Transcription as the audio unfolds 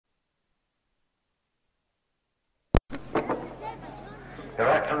Your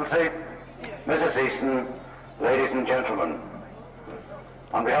Excellency, Mrs. Easton, ladies and gentlemen,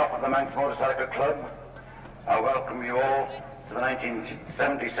 on behalf of the Manx Motorcycle Club, I welcome you all to the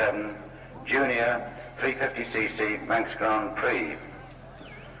 1977 Junior 350cc Manx Grand Prix.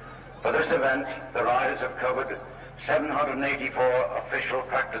 For this event, the riders have covered 784 official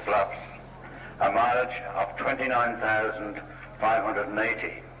practice laps, a mileage of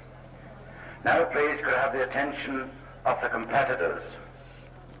 29,580. Now please could I have the attention of the competitors.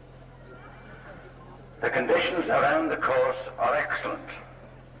 The conditions around the course are excellent,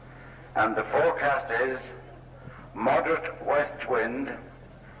 and the forecast is moderate west wind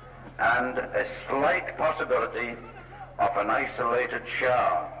and a slight possibility of an isolated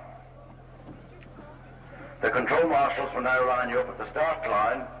shower. The control marshals will now line you up at the start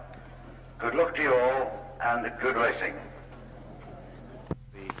line. Good luck to you all and good racing.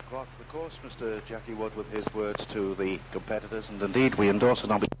 The course, Mr. Jackie Wood, with his words to the competitors, and indeed we endorse it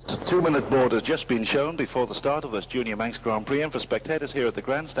on the 2-minute board has just been shown before the start of this Junior Manx Grand Prix. And for spectators here at the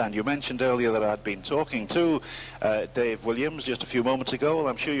grandstand, you mentioned earlier that I'd been talking to Dave Williams just a few moments ago. Well,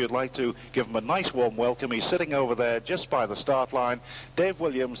 I'm sure you'd like to give him a nice warm welcome. He's sitting over there just by the start line. Dave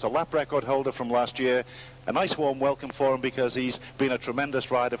Williams, the lap record holder from last year. A nice warm welcome for him because he's been a tremendous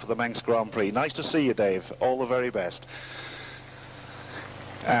rider for the Manx Grand Prix. Nice to see you, Dave. All the very best.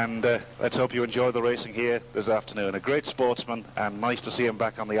 And let's hope you enjoy the racing here this afternoon. A great sportsman, and nice to see him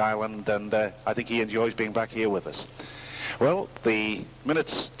back on the island, and I think he enjoys being back here with us. Well, the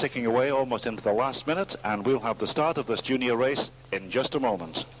minute's ticking away almost into the last minute, and we'll have the start of this junior race in just a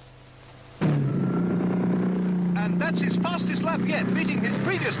moment. And that's his fastest lap yet, beating his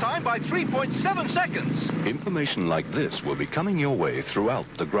previous time by 3.7 seconds. Information like this will be coming your way throughout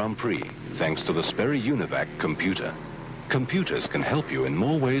the Grand Prix, thanks to the Sperry Univac computer. Computers can help you in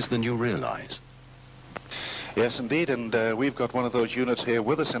more ways than you realize. Yes, indeed, and we've got one of those units here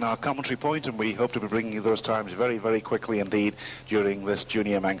with us in our commentary point, and we hope to be bringing you those times very, very quickly indeed during this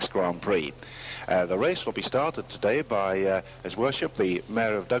Junior Manx Grand Prix. The race will be started today by His Worship, the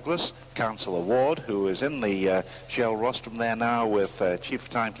Mayor of Douglas, Councillor Ward, who is in the Shell rostrum there now with Chief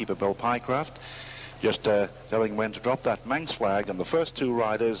Timekeeper Bill Pycraft. Just telling when to drop that Manx flag, and the first two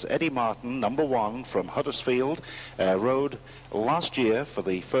riders, Eddie Martin, number 1 from Huddersfield, rode last year for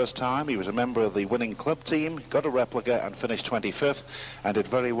the first time. He was a member of the winning club team, got a replica and finished 25th, and did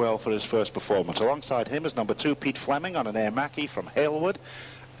very well for his first performance. Alongside him is number 2, Pete Fleming, on an Air Mackie from Halewood.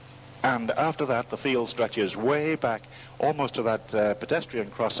 And after that, the field stretches way back, almost to that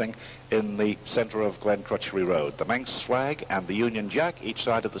pedestrian crossing in the centre of Glen Crutchery Road. The Manx flag and the Union Jack, each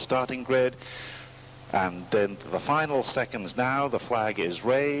side of the starting grid. And in the final seconds now, the flag is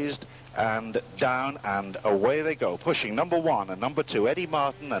raised and down, and away they go, pushing number 1 and number 2, Eddie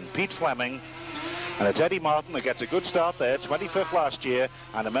Martin and Pete Fleming. And it's Eddie Martin that gets a good start there, 25th last year,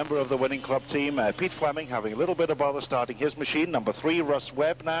 and a member of the winning club team. Pete Fleming having a little bit of bother starting his machine. Number 3, Russ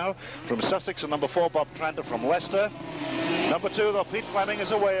Webb now from Sussex, and number 4, Bob Tranter from Leicester. Number 2, though, Pete Fleming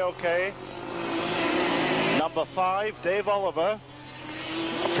is away okay. Number 5, Dave Oliver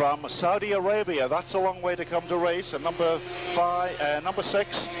from Saudi Arabia. That's a long way to come to race. And number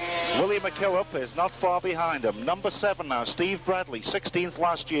 6, Willie McKillop, is not far behind him. Number 7 now, Steve Bradley, 16th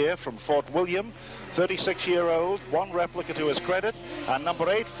last year from Fort William, 36-year-old, 1 replica to his credit. And number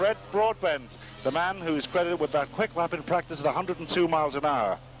 8, Fred Broadbent, the man who's credited with that quick lap in practice at 102 miles an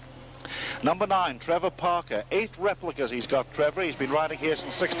hour. Number 9, Trevor Parker, 8 replicas he's got, Trevor. He's been riding here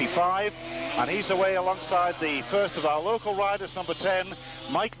since 65, and he's away alongside the first of our local riders, number 10,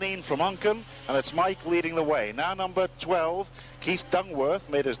 Mike Neen from Unken, and it's Mike leading the way. Now number 12, Keith Dungworth,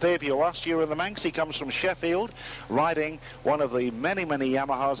 made his debut last year in the Manx. He comes from Sheffield, riding one of the many, many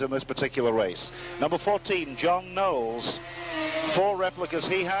Yamahas in this particular race. Number 14, John Knowles. 4 replicas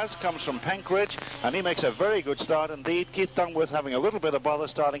he has, comes from Penkridge, and he makes a very good start indeed. Keith Dungworth having a little bit of bother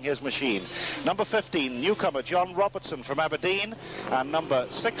starting his machine. Number 15, newcomer John Robertson from Aberdeen, and number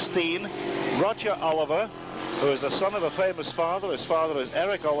 16, Roger Oliver, who is the son of a famous father. His father is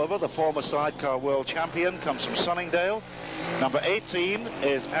Eric Oliver, the former sidecar world champion, comes from Sunningdale. Number 18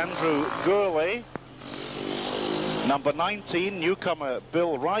 is Andrew Gurley. Number 19, newcomer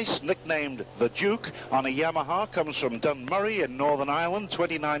Bill Rice, nicknamed the Duke, on a Yamaha, comes from Dunmurry in Northern Ireland,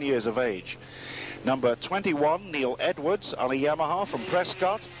 29 years of age. Number 21, Neil Edwards, on a Yamaha from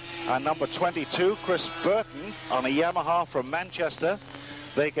Prescott. And number 22, Chris Burton, on a Yamaha from Manchester.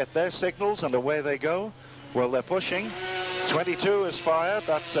 They get their signals and away they go. Well, they're pushing. 22 is fired,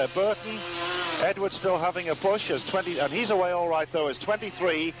 that's Burton. Edwards still having a push as 20, and he's away all right though, as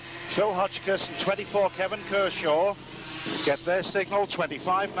 23, Phil Hotchkiss, and 24, Kevin Kershaw. Get their signal.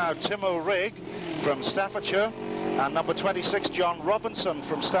 25 now, Tim O'Rig from Staffordshire. And number 26, John Robinson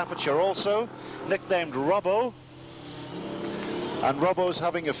from Staffordshire also, nicknamed Robbo. And Robbo's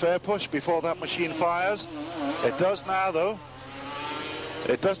having a fair push before that machine fires. It does now, though.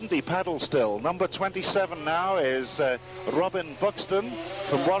 It doesn't, he paddles still. Number 27 now is Robin Buxton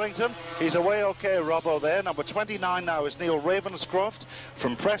from Warrington. He's away okay, Robbo there. Number 29 now is Neil Ravenscroft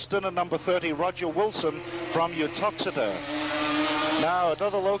from Preston, and number 30, Roger Wilson from Uttoxeter. Now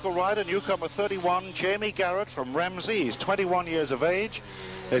another local rider, newcomer 31, Jamie Garrett from Ramsey. He's 21 years of age.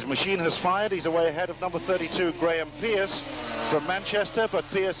 His machine has fired. He's away ahead of number 32, Graham Pearce from Manchester, but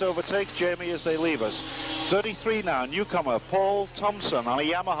Pearce overtakes Jamie as they leave us. 33 now, newcomer Paul Thompson on a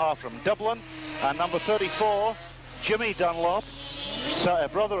Yamaha from Dublin, and number 34, Jimmy Dunlop,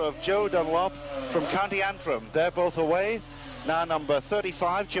 brother of Joe Dunlop from County Antrim. They're both away. Now number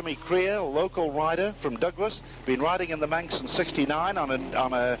 35, Jimmy Creer, a local rider from Douglas, been riding in the Manx in '69 on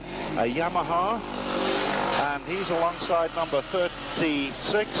a Yamaha, and he's alongside number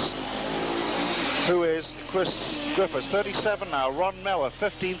 36, who is Chris Griffiths. 37 now, Ron Mellor,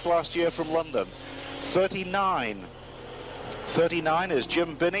 15th last year from London. 39 is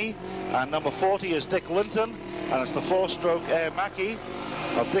Jim Binney, and number 40 is Dick Linton, and it's the four-stroke Air Mackie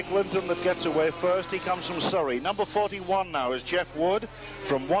of Dick Linton that gets away first. He comes from Surrey. Number 41 now is Jeff Wood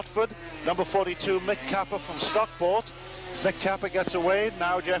from Watford. Number 42, Mick Capper from Stockport. Mick Capper gets away,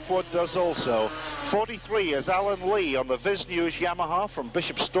 now Jeff Wood does also. 43 is Alan Lee on the Viz News Yamaha from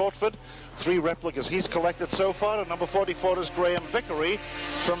Bishop Stortford. 3 replicas he's collected so far, and number 44 is Graham Vickery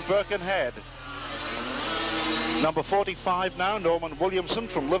from Birkenhead. Number 45 now, Norman Williamson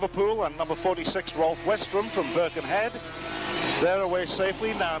from Liverpool, and number 46, Rolf Westrom from Birkenhead. They're away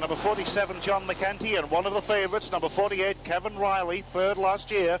safely now. Number 47, John McEntee, and one of the favourites, number 48, Kevin Riley, 3rd last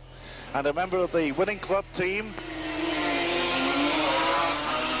year, and a member of the winning club team.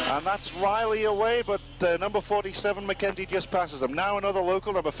 And that's Riley away, but number 47, McEntee, just passes him. Now another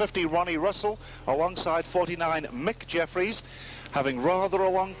local, number 50, Ronnie Russell, alongside 49, Mick Jeffries. Having rather a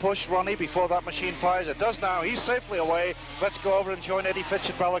long push, Ronnie, before that machine fires. It does now. He's safely away. Let's go over and join Eddie Fitch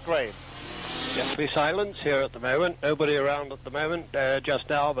at Ballacrane. Deathly silence here at the moment. Nobody around at the moment just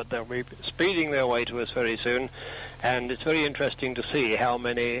now, but they'll be speeding their way to us very soon. And it's very interesting to see how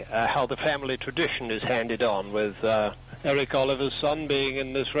the family tradition is handed on, with Eric Oliver's son being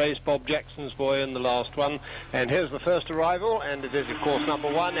in this race, Bob Jackson's boy in the last one. And here's the first arrival, and it is, of course, number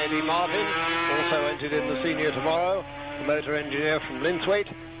 1, Eddie Martin, also entered in the senior tomorrow, the motor engineer from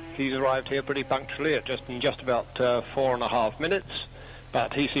Linthwaite. He's arrived here pretty punctually at just about 4.5 minutes.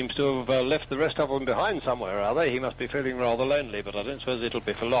 But he seems to have left the rest of them behind somewhere or other. He must be feeling rather lonely, but I don't suppose it'll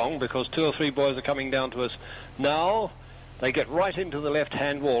be for long, because 2 or 3 boys are coming down to us now. They get right into the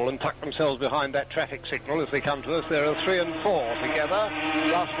left-hand wall and tuck themselves behind that traffic signal as they come to us. There are 3 and 4 together.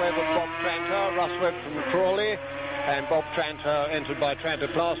 Russ Webb and Bob Tranter. Russ Webb from Crawley, and Bob Tranter entered by Tranter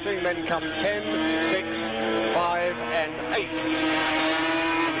Plastering. Then come 10, 6, 5 and 8.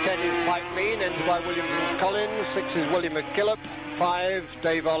 10 is Mike Mean, entered by William Collins. 6 is William McKillop. 5,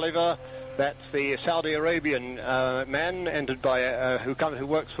 Dave Oliver. That's the Saudi Arabian man, entered by who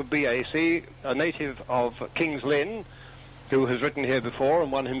works for BAC, a native of King's Lynn, who has ridden here before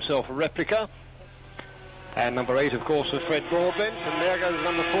and won himself a replica. And number 8, of course, was Fred Broadbent. And there goes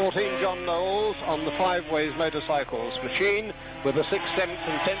number 14, John Knowles, on the 5-ways motorcycles machine, with the 6th, 7th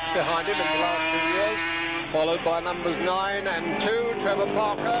and 10th behind him in the last 2 years. Followed by numbers 9 and 2, Trevor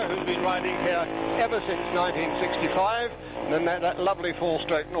Parker, who's been riding here ever since 1965. And then that lovely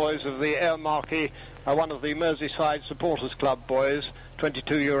 4-stroke noise of the Air Marquis, one of the Merseyside Supporters Club boys,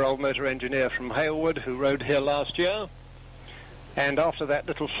 22-year-old motor engineer from Halewood, who rode here last year. And after that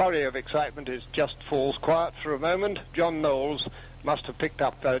little flurry of excitement, it just falls quiet for a moment. John Knowles must have picked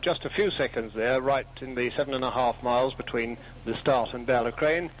up just a few seconds there, right in the 7.5 miles between the start and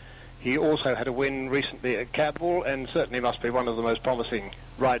Ballacrane. He also had a win recently at Cadwell, and certainly must be one of the most promising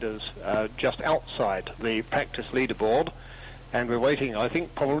riders just outside the practice leaderboard. And we're waiting, I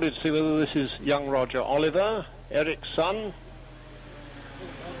think, probably to see whether this is young Roger Oliver, Eric's son.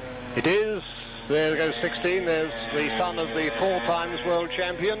 It is. There goes 16. There's the son of the 4 times world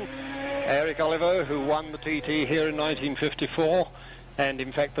champion, Eric Oliver, who won the TT here in 1954. And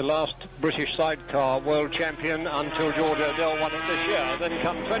in fact the last British sidecar world champion until George Odell won it this year. Then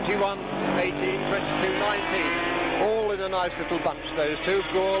come 21, 18, 22, 19. All in a nice little bunch, those two.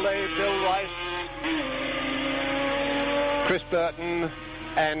 Gourlay, Bill Rice, Chris Burton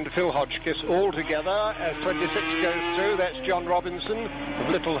and Phil Hodgkiss all together as 26 goes through. That's John Robinson of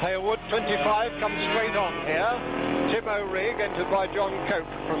Little Halewood. 25 comes straight on here. Tim O'Rig, entered by John Cope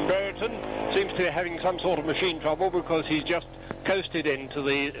from Brereton, seems to be having some sort of machine trouble, because he's just coasted into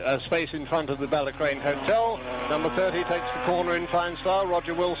the space in front of the Ballacrane Hotel. Number 30 takes the corner in fine style.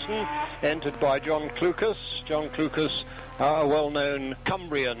 Roger Wilson, entered by John Clucas. John Clucas, a well-known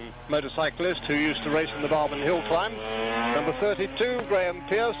Cumbrian motorcyclist who used to race in the Barban Hill Climb. Number 32, Graham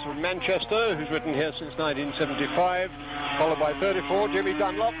Pearce from Manchester, who's ridden here since 1975. Followed by 34, Jimmy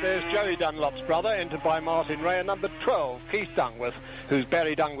Dunlop. There's Joey Dunlop's brother, entered by Martin Ray. And number 12, Keith Dungworth, who's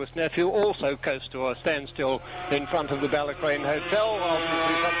Barry Dungworth's nephew, also coasts to a standstill in front of the Ballacrane Hotel.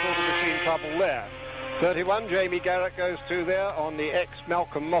 Obviously some sort of machine trouble there. 31, Jamie Garrett goes through there on the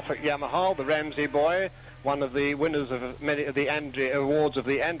ex-Malcolm Moffat Yamaha, the Ramsey boy, one of the winners of many of the awards of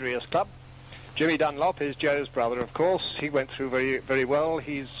the Andreas Club. Jimmy Dunlop is Joe's brother, of course. He went through very, very well.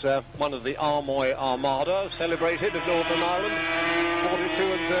 He's one of the Armoy Armada, celebrated of Northern Ireland. 42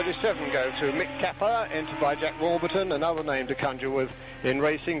 and 37 go through. Mick Capper, entered by Jack Warburton, another name to conjure with in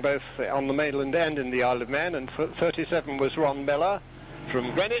racing, both on the mainland and in the Isle of Man. And 37 was Ron Mellor from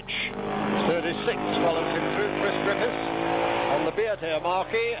Greenwich. 36 follows him through, Chris Griffiths on the Beartair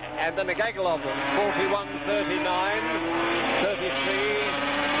marquee, and then a gaggle of them. 41, 39, 33...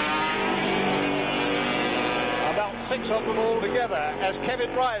 about 6 of them all together, as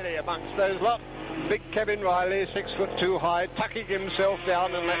Kevin Riley amongst those lot. Big Kevin Riley, 6'2" high, tucking himself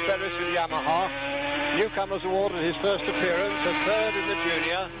down and let Beres in Yamaha. Newcomers awarded his first appearance, a third in the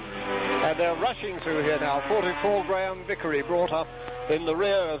junior, and they're rushing through here now. 44, Graham Vickery, brought up in the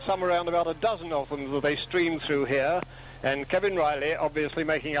rear of some around about a dozen of them as they stream through here. And Kevin Riley obviously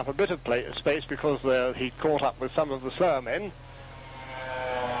making up a bit of space because he caught up with some of the slower men.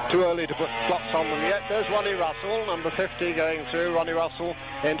 Too early to put slots on them yet. There's Ronnie Russell, number 50, going through. Ronnie Russell,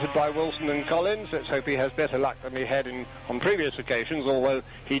 entered by Wilson and Collins. Let's hope he has better luck than he had on previous occasions, although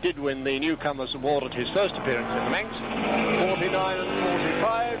he did win the Newcomers Award at his first appearance in the Manx. 49 and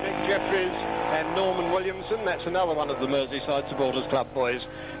 45, Nick Jeffries and Norman Williamson. That's another one of the Merseyside Supporters Club boys.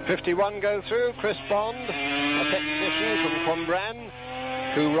 51 go through. Chris Bond, a technician from Quambran,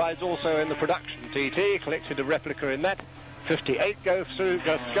 who rides also in the production TT, collected a replica in that. 58 goes through,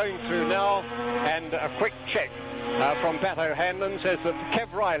 just going through now, and a quick check from Pat O'Hanlon says that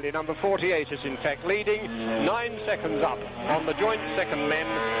Kev Riley, number 48, is in fact leading, 9 seconds up on the joint second men,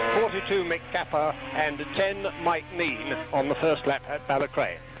 42 Mick Capper and 10 Mike Neen on the first lap at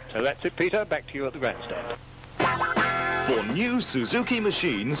Ballacrane. So that's it, Peter, back to you at the grandstand. For new Suzuki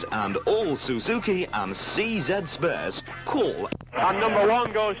machines and all Suzuki and CZ spares, call. And number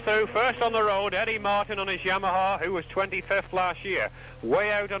 1 goes through, first on the road, Eddie Martin on his Yamaha, who was 25th last year.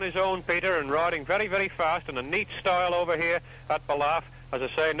 Way out on his own, Peter, and riding very, very fast, and a neat style over here at Balaf. As I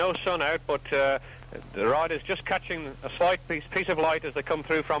say, no sun out, but the rider's just catching a slight piece of light as they come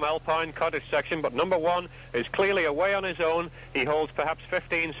through from Alpine Cottage section, but number 1 is clearly away on his own. He holds perhaps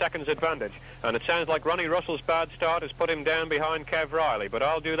 15 seconds advantage, and it sounds like Ronnie Russell's bad start has put him down behind Kev Riley, but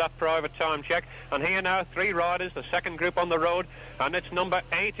I'll do that private time check. And here now, 3 riders, the second group on the road, and it's number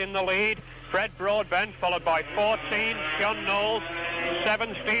 8 in the lead, Fred Broadbent, followed by 14, Sean Knowles,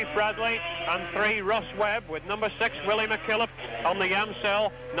 7, Steve Bradley, and 3, Russ Webb, with number 6, Willie McKillop on the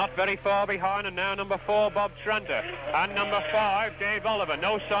Yamsel, not very far behind, and now number 4, Bob Trenter, and number 5, Dave Oliver.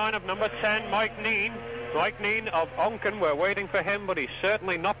 No sign of number 10, Mike Neen. Mike Neen of Onken, we're waiting for him, but he's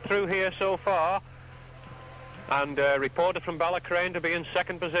certainly not through here so far. And reported from Ballacrane to be in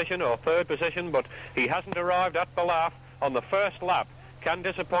second position or third position, but he hasn't arrived at Balaf on the first lap. Can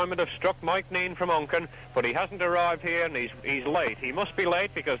disappointment have struck Mike Neen from Onken, but he hasn't arrived here, and he's late. He must be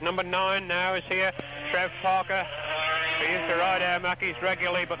late because number 9 now is here, Trev Parker. He used to ride Air Mackies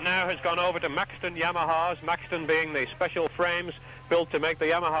regularly, but now has gone over to Maxton Yamahas, Maxton being the special frames built to make the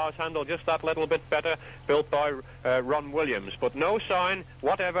Yamahas handle just that little bit better, built by Ron Williams. But no sign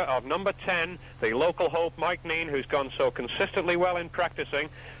whatever of number 10, the local hope, Mike Neen, who's gone so consistently well in practicing,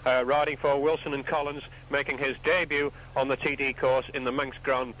 riding for Wilson and Collins, making his debut on the TD course in the Manx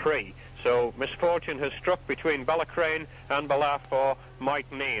Grand Prix. So misfortune has struck between Ballacrane and Balaf for Mike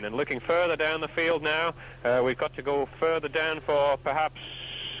Neen. And looking further down the field now, we've got to go further down for perhaps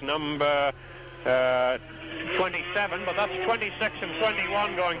number 27, but that's 26 and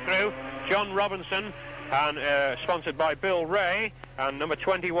 21 going through. John Robinson, and sponsored by Bill Ray, and number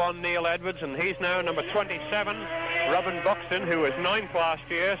 21, Neil Edwards, and he's now number 27, Robin Buxton, who was 9th last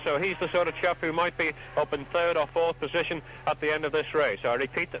year, so he's the sort of chap who might be up in 3rd or 4th position at the end of this race. I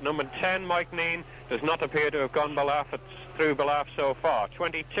repeat that number 10, Mike Neen, does not appear to have gone through Balaf so far.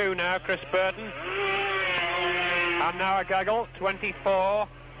 22 now, Chris Burton, and now a gaggle, 24.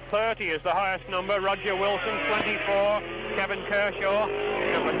 30 is the highest number, Roger Wilson, 24, Kevin Kershaw,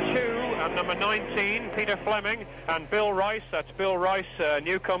 number 2, and number 19, Peter Fleming, and Bill Rice. That's Bill Rice,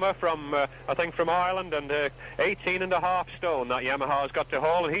 newcomer from, I think, from Ireland, and 18.5 stone that Yamaha's got to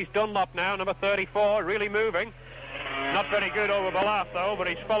haul. And he's Dunlop now, number 34, really moving. Not very good over Balaf, though, but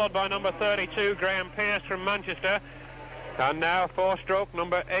he's followed by number 32, Graham Pearce from Manchester. And now four-stroke,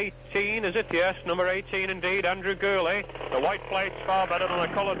 number 18, is it? Yes, number 18 indeed, Andrew Gourley. The white plate's far better than the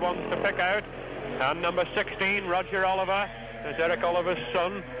coloured ones to pick out. And number 16, Roger Oliver. There's Eric Oliver's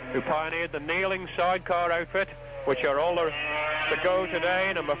son, who pioneered the kneeling sidecar outfit, which are all the go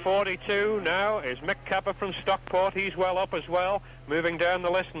today. Number 42 now is Mick Capper from Stockport. He's well up as well, moving down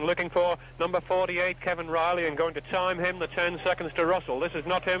the list and looking for number 48, Kevin Riley, and going to time him the 10 seconds to Russell. This is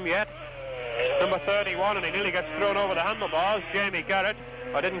not him yet. Number 31, and he nearly gets thrown over the handlebars, Jamie Garrett.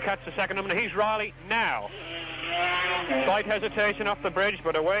 I didn't catch the second number. He's Riley now. Slight hesitation off the bridge,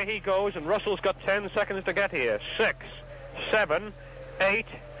 but away he goes, and Russell's got 10 seconds to get here. 6, 7, 8,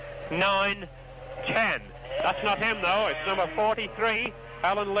 9, 10. That's not him, though. It's number 43,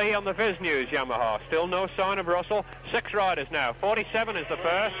 Alan Lee on the Viz News Yamaha. Still no sign of Russell. 6 riders now. 47 is the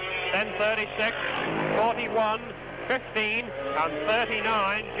first, then 36, 41, 15, and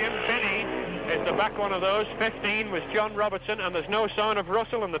 39. Jim Binney is the back one of those. 15 was John Robertson, and there's no sign of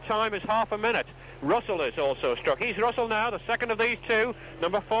Russell, and the time is half a minute. Russell is also struck. He's Russell now, the second of these two.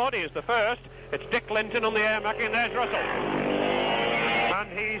 Number 40 is the first. It's Dick Linton on the air Mackie, and there's Russell. And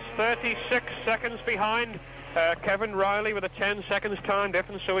he's 36 seconds behind Kevin Riley with a 10 seconds time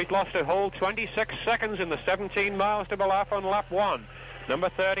difference, so he's lost a whole 26 seconds in the 17 miles to Balaf on lap 1. Number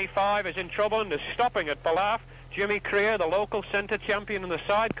 35 is in trouble and is stopping at Balaf. Jimmy Creer, the local centre champion in the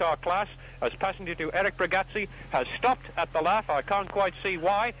sidecar class, as passenger to Eric Bragazzi, has stopped at Balaf. I can't quite see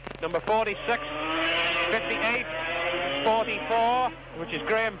why. Number 46, 58, 44, which is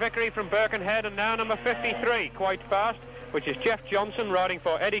Graham Vickery from Birkenhead, and now number 53, quite fast, which is Jeff Johnson riding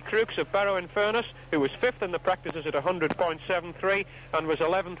for Eddie Crooks of Barrow-in-Furness, who was 5th in the practices at 100.73 and was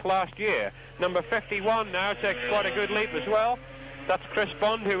 11th last year. Number 51 now takes quite a good leap as well. That's Chris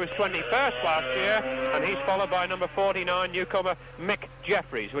Bond, who was 21st last year, and he's followed by number 49, newcomer Mick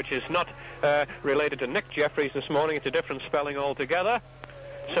Jeffries, which is not related to Nick Jeffries this morning. It's a different spelling altogether.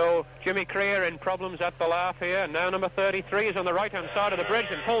 So Jimmy Creer in problems at Balaf here, and now number 33 is on the right-hand side of the bridge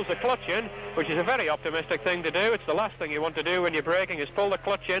and pulls the clutch in, which is a very optimistic thing to do. It's the last thing you want to do when you're braking, is pull the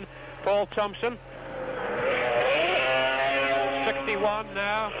clutch in. Paul Thompson. 61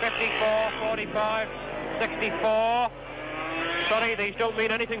 now, 54, 45, 64. Sorry, these don't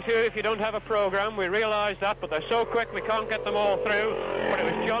mean anything to you if you don't have a programme. We realise that, but they're so quick we can't get them all through. But it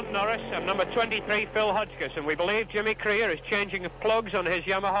was John Norris and number 23, Phil Hodgkiss. And we believe Jimmy Creer is changing plugs on his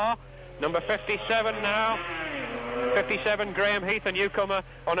Yamaha. Number 57 now. 57, Graham Heath, a newcomer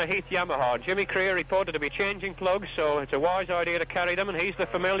on a Heath Yamaha. Jimmy Creer reported to be changing plugs, so it's a wise idea to carry them. And he's the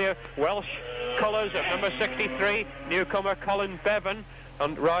familiar Welsh colours of number 63, newcomer Colin Bevan,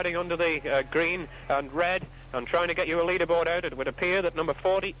 and riding under the green and red. And trying to get you a leaderboard out, it would appear that number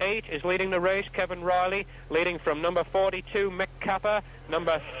 48 is leading the race, Kevin Riley, leading from number 42, Mick Capper,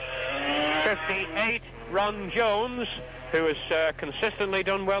 number 58, Ron Jones, who has consistently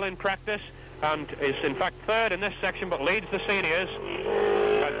done well in practice and is in fact third in this section but leads the seniors.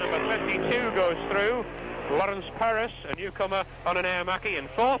 As number 52 goes through, Lawrence Paris, a newcomer on an Air Mackie. In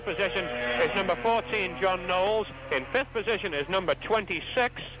 4th position is number 14, John Knowles. In 5th position is number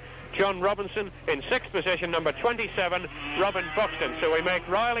 26, John Robinson. In 6th position, number 27, Robin Buxton. So we make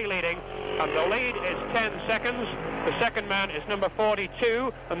Riley leading, and the lead is 10 seconds. The second man is number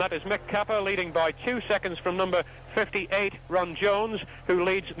 42, and that is Mick Capper, leading by 2 seconds from number 58, Ron Jones, who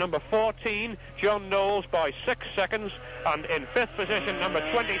leads number 14, John Knowles, by 6 seconds. And in 5th position, number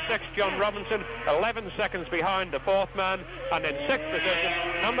 26, John Robinson, 11 seconds behind the 4th man. And in 6th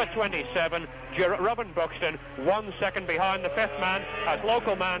position, number 27, Robin Buxton, 1 second behind the 5th man, as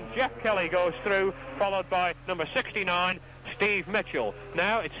local man Jeff Kelly goes through, followed by number 69, Steve Mitchell.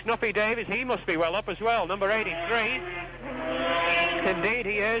 Now it's Snuffy Davies. He must be well up as well, number 83. Indeed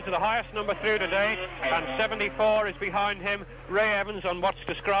he is, the highest number through today, and 74 is behind him, Ray Evans, on what's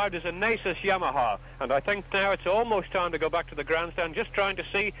described as a Nasus Yamaha. And I think now it's almost time to go back to the grandstand, just trying to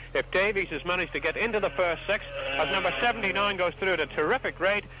see if Davies has managed to get into the first 6, as number 79 goes through at a terrific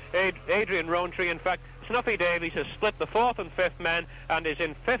rate. Adrian Rowntree, in fact, Snuffy Davies has split the 4th and 5th men and is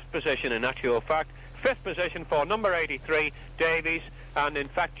in 5th position in actual fact. 5th position for number 83, Davies. And in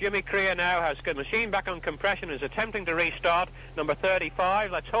fact, Jimmy Creer now has the machine back on compression, is attempting to restart. Number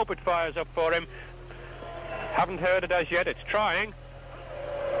 35, let's hope it fires up for him. Haven't heard it as yet, it's trying.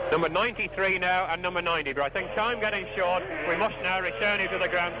 Number 93 now, and number 90. But I think time getting short, we must now return you to the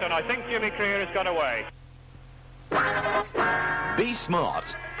grandstand. I think Jimmy Creer has got away. Be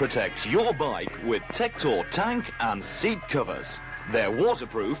smart. protects your bike with Tector tank and seat covers. They're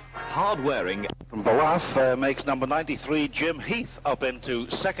waterproof, hard-wearing. From Bath makes number 93 Jim Heath up into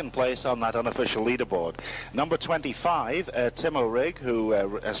second place on that unofficial leaderboard. Number 25 Tim O'Rig, who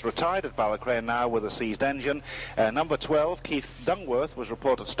has retired at Ballacrane now with a seized engine. Number 12 Keith Dungworth was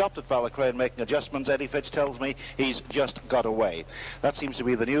reported stopped at Ballacrane making adjustments. Eddie Fitch tells me he's just got away. That seems to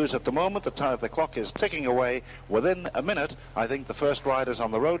be the news at the moment. The clock is ticking away. Within a minute, I think the first riders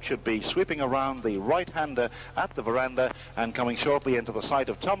on the road should be sweeping around the right-hander at the veranda and coming shortly into the sight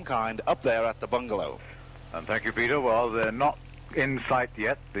of Tom Kind up there at the bungalow. And thank you, Peter. Well, they're not in sight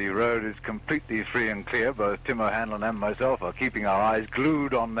yet. The road is completely free and clear. Both Tim O'Hanlon and myself are keeping our eyes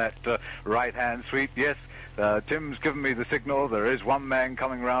glued on that right-hand sweep. Yes, Tim's given me the signal. There is one man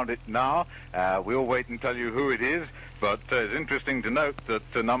coming round it now. We'll wait and tell you who it is. But it's interesting to note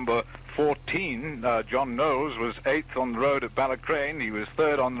that number 14, John Knowles, was 8th on the road at Ballacrane. He was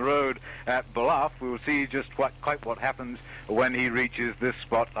 3rd on the road at Ballaugh. We'll see just quite what happens when he reaches this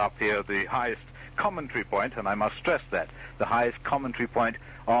spot up here, the highest commentary point, and I must stress that, the highest commentary point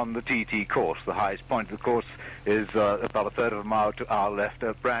on the TT course. The highest point of the course is about a third of a mile to our left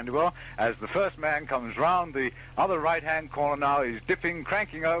at Brandywell. As the first man comes round the other right-hand corner now, he's dipping,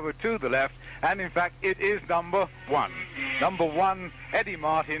 cranking over to the left, and in fact it is number 1. Number 1, Eddie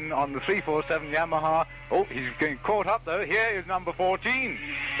Martin on the 347 Yamaha. Oh, he's getting caught up though. Here is number 14.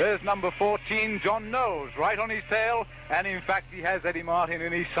 There's number 14, John Knowles, right on his tail, and in fact he has Eddie Martin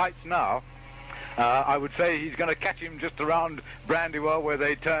in his sights now. I would say he's going to catch him just around Brandywell where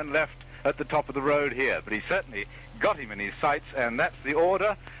they turn left at the top of the road here. But he certainly got him in his sights, and that's the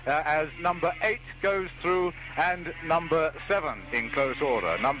order as number 8 goes through and number 7 in close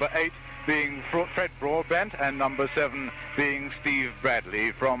order. Number 8 being Fred Broadbent and number 7 being Steve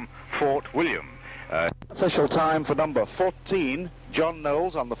Bradley from Fort William. Official time for number 14, John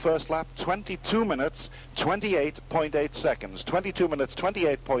Knowles, on the first lap, 22 minutes, 28.8 seconds. 22 minutes,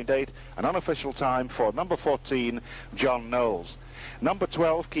 28.8, an unofficial time for number 14, John Knowles. Number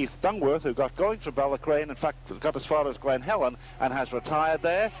 12, Keith Dungworth, who got going from Ballacrane, in fact, got as far as Glen Helen and has retired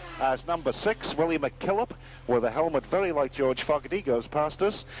there. As number 6, Willie McKillop, with a helmet very like George Fogarty, goes past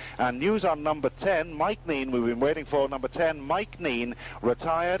us. And news on number 10, Mike Neen, we've been waiting for number 10, Mike Neen,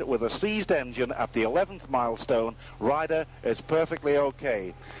 retired with a seized engine at the 11th milestone. Rider is perfectly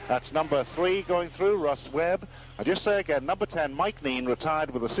okay. That's number 3 going through, Russ Webb. I just say again, number 10, Mike Neen, retired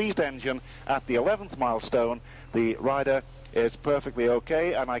with a seized engine at the 11th milestone. The rider is perfectly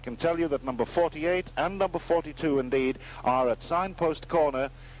okay, and I can tell you that number 48 and number 42 indeed are at Signpost Corner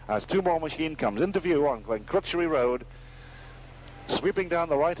as two more machine comes into view on Glencrutchery Road. Sweeping down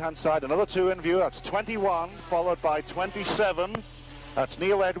the right-hand side, another 2 in view. That's 21, followed by 27. That's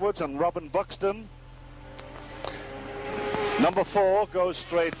Neil Edwards and Robin Buxton. Number 4 goes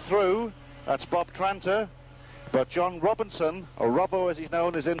straight through. That's Bob Tranter. But John Robinson, or Robbo as he's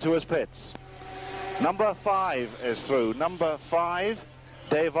known, is into his pits. Number 5 is through. Number 5,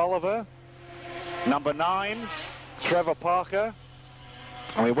 Dave Oliver. Number 9, Trevor Parker.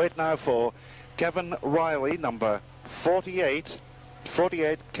 And we wait now for Kevin Riley, number 48.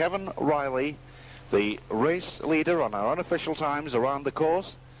 48, Kevin Riley, the race leader on our unofficial times around the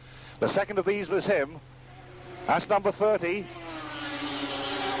course. The second of these was him. That's number 30.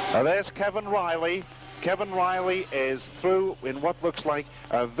 There's Kevin Riley. Kevin Riley is through in what looks like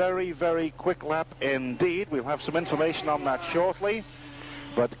a very, very quick lap indeed. We'll have some information on that shortly.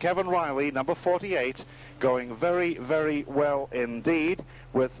 But Kevin Riley, number 48, going very, very well indeed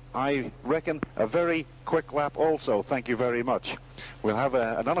with, I reckon, a very quick lap also. Thank you very much. We'll have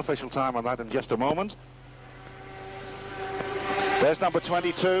an unofficial time on that in just a moment. There's number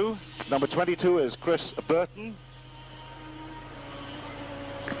 22. Number 22 is Chris Burton.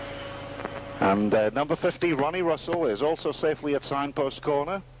 And number 50, Ronnie Russell, is also safely at Signpost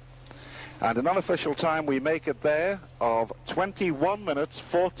Corner. And an unofficial time we make it there of 21 minutes,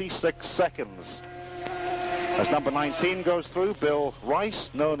 46 seconds. As number 19 goes through, Bill Rice,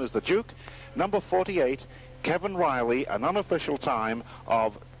 known as the Duke. Number 48, Kevin Riley, an unofficial time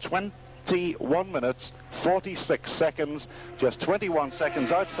of 21 minutes, 46 seconds, just 21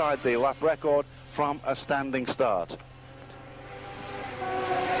 seconds outside the lap record from a standing start.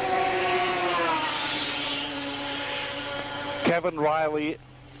 Kevin Riley,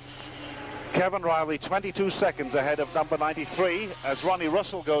 22 seconds ahead of number 93 as Ronnie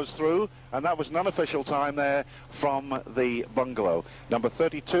Russell goes through, and that was an unofficial time there from the bungalow. Number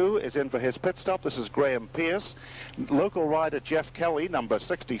 32 is in for his pit stop. This is Graham Pierce. Local rider Jeff Kelly, number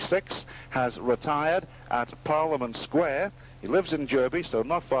 66, has retired at Parliament Square. He lives in Derby, so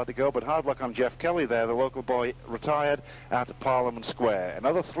not far to go, but hard luck on Jeff Kelly there, the local boy retired at Parliament Square.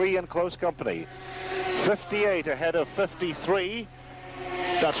 Another 3 in close company. 58 ahead of 53.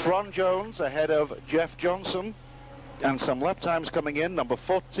 That's Ron Jones ahead of Jeff Johnson. And some lap times coming in. Number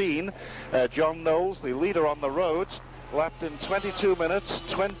 14, John Knowles, the leader on the roads, lapped in 22 minutes,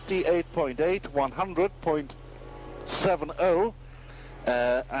 28.8, 100.70.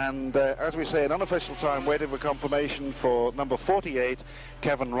 And as we say, an unofficial time waiting for confirmation for number 48,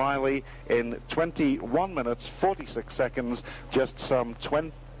 Kevin Riley, in 21 minutes, 46 seconds, just some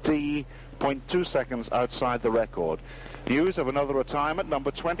 20.2 seconds outside the record. News of another retirement.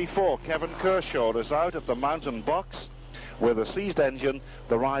 Number 24, Kevin Kershaw, is out at the mountain box with a seized engine.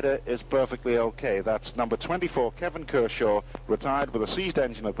 The rider is perfectly okay. That's number 24, Kevin Kershaw, retired with a seized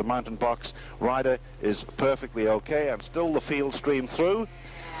engine at the mountain box. Rider is perfectly okay, and still the field stream through.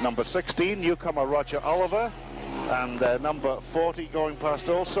 Number 16, newcomer Roger Oliver, and number 40 going past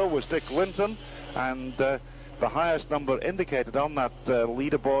also was Dick Linton, and the highest number indicated on that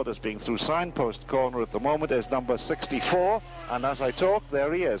leaderboard as being through signpost corner at the moment is number 64, and as I talk,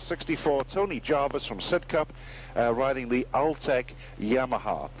 there he is, 64, Tony Jarvis from Sidcup, riding the Altec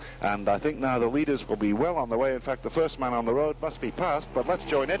Yamaha. And I think now the leaders will be well on the way. In fact, the first man on the road must be past, but let's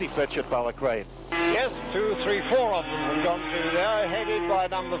join Eddie Fitch at Ballycrane. Yes, 2, 3, 4 of them have gone through there, headed by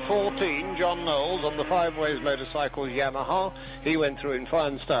number 14, John Knowles, on the Five Ways Motorcycles Yamaha. He went through in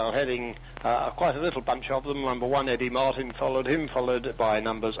fine style, heading quite a little bunch of them. Number 1, Eddie Martin, followed him, followed by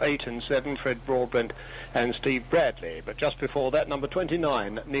numbers 8 and 7, Fred Broadbent and Steve Bradley. But just before that, number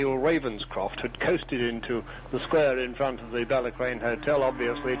 29, Neil Ravenscroft, had coasted into the square in front of the Ballycrane Hotel,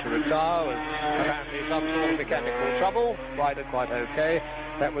 obviously to retire, with apparently some sort of mechanical trouble. Rider quite okay.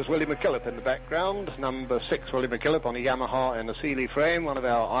 That was Willie McKillop in the background. Number 6, Willie McKillop on a Yamaha and a Sealy frame, one of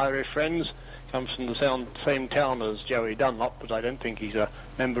our Irish friends. Comes from the same town as Joey Dunlop, but I don't think he's a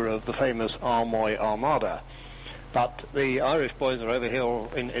member of the famous Armoy Armada. But the Irish boys are over here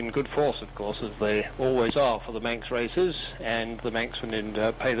in good force, of course, as they always are for the Manx races, and the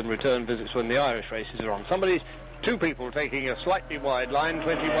Manxmen pay them return visits when the Irish races are on. Two people taking a slightly wide line,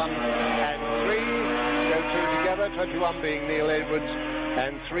 21 and 3, go 2 together, 21 being Neil Edwards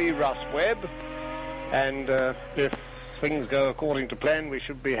and 3 Russ Webb. And if things go according to plan, we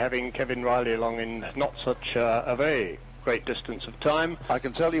should be having Kevin Riley along in not such a very great distance of time. I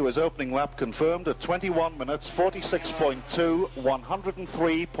can tell you his opening lap confirmed at 21 minutes, 46.2,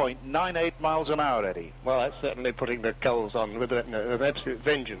 103.98 miles an hour, Eddie. Well, that's certainly putting the coals on with an absolute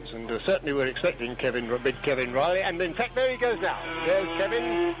vengeance, and certainly we're expecting big Kevin Riley, and in fact, there he goes now. There's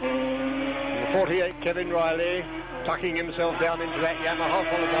Kevin, number 48, Kevin Riley, tucking himself down into that Yamaha,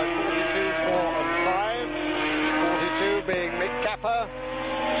 followed by 42, 4 and 5. 42 being Mick Capper.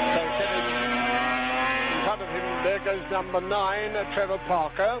 So Kevin, in front of him, there goes number 9, Trevor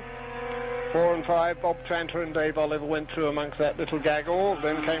Parker. 4 and 5, Bob Tranter and Dave Oliver went through amongst that little gaggle.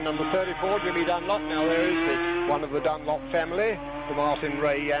 Then came number 34, Jimmy Dunlop. Now there is one of the Dunlop family, the Martin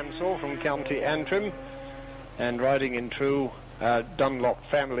Ray Yansell from County Antrim, and riding in true Dunlop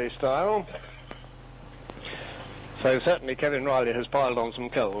family style. So certainly Kevin Riley has piled on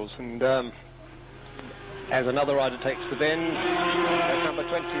some coals, and as another rider takes the bend, that's number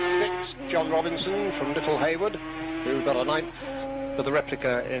 26, John Robinson from Little Haywood, who got a 9th for the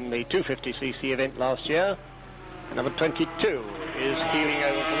replica in the 250cc event last year. And number 22 is heeling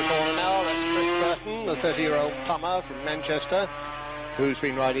over for the corner now. That's Chris Burton, the 30-year-old plumber from Manchester, who's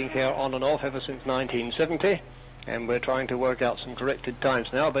been riding here on and off ever since 1970. And we're trying to work out some corrected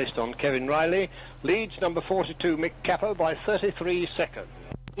times now based on Kevin Riley. Leads number 42, Mick Capper, by 33 seconds.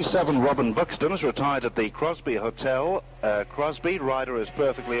 7, Robin Buxton is retired at the Crosby Hotel. Crosby, rider is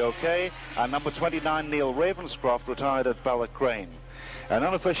perfectly okay. And number 29, Neil Ravenscroft, retired at Ballycrane. An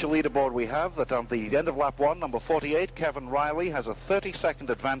unofficial leaderboard we have that on the end of lap 1, number 48, Kevin Riley, has a 30-second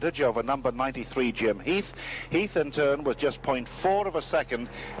advantage over number 93, Jim Heath. Heath, in turn, was just 0.4 of a second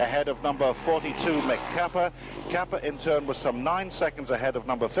ahead of number 42, Mick Capper. Capper, in turn, was some 9 seconds ahead of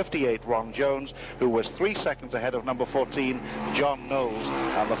number 58, Ron Jones, who was 3 seconds ahead of number 14, John Knowles.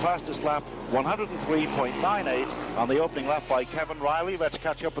 And the fastest lap, 103.98 on the opening lap by Kevin Riley. Let's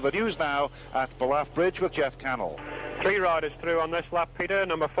catch up with the news now at Ballaugh Bridge with Jeff Cannell. 3 riders through on this lap, Peter.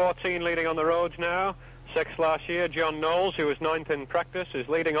 Number 14 leading on the roads now. 6th last year, John Knowles, who was 9th in practice, is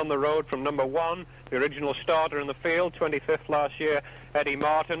leading on the road from number 1, the original starter in the field. 25th last year, Eddie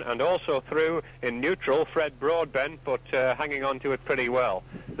Martin, and also through in neutral, Fred Broadbent, but hanging on to it pretty well.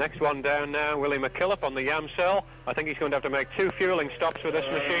 Next one down now, Willie McKillop on the Yamsell. I think he's going to have to make 2 fueling stops with this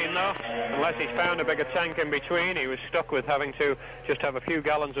machine, though, unless he's found a bigger tank in between. He was stuck with having to just have a few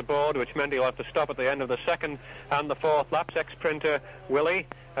gallons aboard, which meant he'll have to stop at the end of the 2nd and the 4th laps. Ex-Printer Willie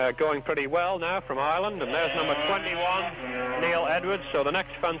going pretty well now from Ireland, and there's number 21, Neil Edwards. So the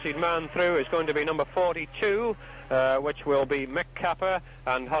next fancied man through is going to be number 42, which will be Mick Capper,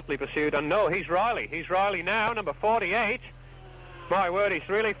 and hotly pursued. And no, he's Riley. He's Riley now, number 48. My word, he's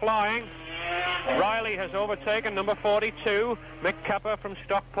really flying. Riley has overtaken number 42, Mick Capper from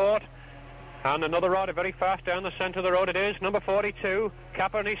Stockport. And another rider very fast down the centre of the road it is, number 42,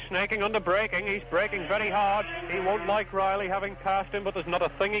 Capper, and he's snaking under braking. He's braking very hard. He won't like Riley having passed him, but there's not a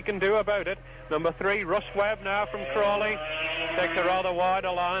thing he can do about it. Number 3, Russ Webb now from Crawley. Takes a rather wider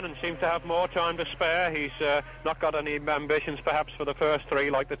line and seems to have more time to spare. He's not got any ambitions perhaps for the first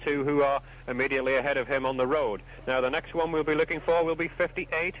 3 like the 2 who are immediately ahead of him on the road. Now the next one we'll be looking for will be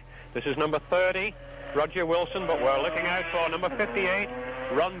 58. This is number 30, Roger Wilson, but we're looking out for number 58,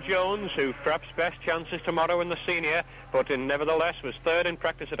 Ron Jones, who perhaps best chances tomorrow in the senior, but nevertheless was 3rd in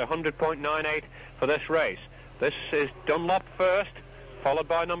practice at 100.98 for this race. This is Dunlop first, followed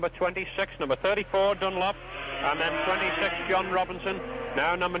by number 26, number 34 Dunlop, and then 26 John Robinson.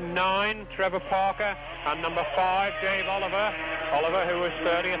 Now number 9 Trevor Parker, and number 5 Dave Oliver. Oliver, who was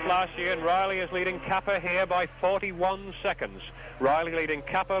 30th last year, and Riley is leading Capper here by 41 seconds. Riley leading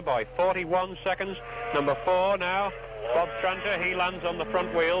Capper by 41 seconds. Number 4 now, Bob Tranter. He lands on the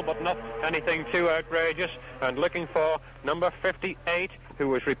front wheel, but not anything too outrageous. And looking for number 58, who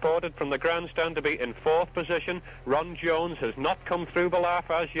was reported from the grandstand to be in 4th position. Ron Jones has not come through Ballaugh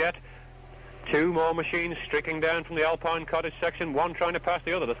as yet. 2 more machines streaking down from the Alpine Cottage section, one trying to pass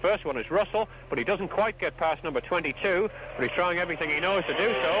the other. The first one is Russell, but he doesn't quite get past number 22, but he's trying everything he knows to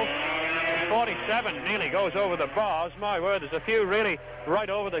do so. 47 nearly goes over the bars. My word, there's a few really right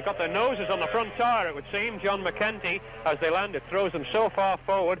over. They've got their noses on the front tyre, it would seem. John McKenty, as they land, it throws them so far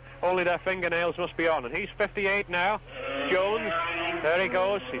forward, only their fingernails must be on. And he's 58 now. Jones, there he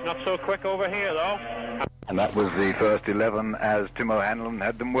goes. He's not so quick over here, though. And that was the first 11 as Tim O'Hanlon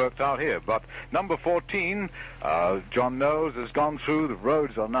had them worked out here. But number 14, John Knowles, has gone through. The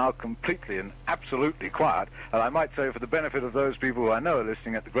roads are now completely and absolutely quiet. And I might say, for the benefit of those people who I know are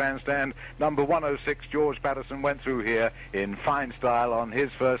listening at the grandstand, number 106, George Patterson, went through here in fine style on his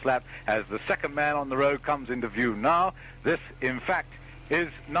first lap as the second man on the road comes into view now. This, in fact, is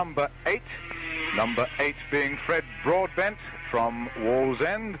number 8. Number 8 being Fred Broadbent from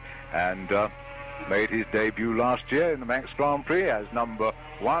Wallsend, and made his debut last year in the Manx Grand Prix as number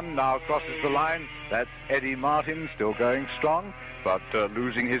 1. Now crosses the line. That's Eddie Martin, still going strong, but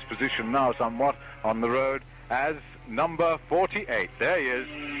losing his position now somewhat on the road as number 48. There he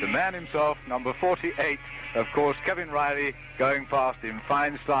is, the man himself, number 48. Of course, Kevin Riley going past in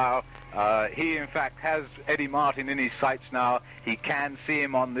fine style. He, in fact, has Eddie Martin in his sights now. He can see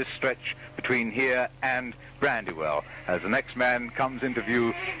him on this stretch between here and Brandywell as the next man comes into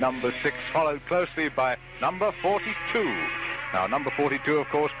view, number 6, followed closely by number 42. Now, number 42, of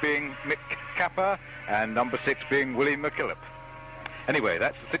course, being Mick Capper, and number 6 being Willie McKillop. Anyway,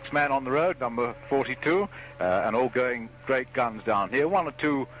 that's the 6th man on the road, number 42, and all going great guns down here. 1 or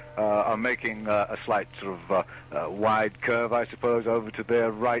 2 are making a slight sort of wide curve, I suppose, over to their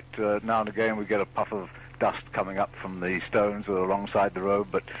right. Now and again we get a puff of dust coming up from the stones alongside the road,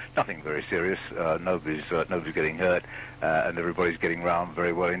 but nothing very serious. Nobody's getting hurt, and everybody's getting round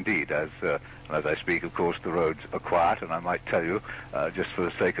very well indeed. As I speak, of course, the roads are quiet, and I might tell you, just for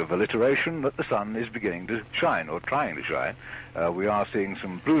the sake of alliteration, that the sun is beginning to shine, or trying to shine. We are seeing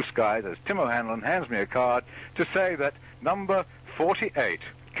some blue skies as Tim O'Hanlon hands me a card to say that number 48,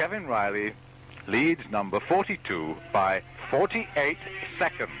 Kevin Riley, leads number 42 by 48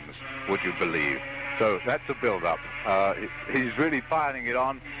 seconds, would you believe? So that's a build-up. He's really piling it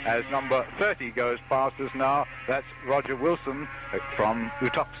on as number 30 goes past us now. That's Roger Wilson from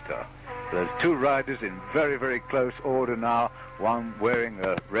Uttoxeter. There's 2 riders in very, very close order now. One wearing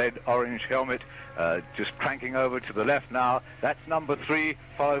a red-orange helmet, just cranking over to the left now. That's number 3,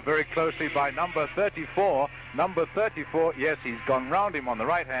 followed very closely by number 34. Number 34, yes, he's gone round him on the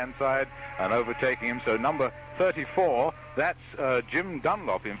right-hand side and overtaking him. So number 34, that's Jim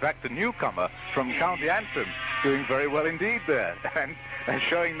Dunlop, in fact, the newcomer from County Antrim, doing very well indeed there. And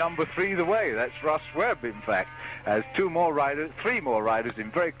showing number 3 the way. That's Russ Webb, in fact, as 3 more riders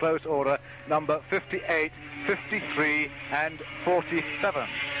in very close order, number 58, 53, and 47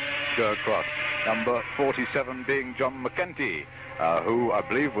 go across. Number 47 being John McKenty, who I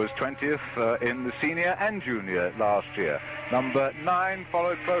believe was 20th in the senior and junior last year. Number 9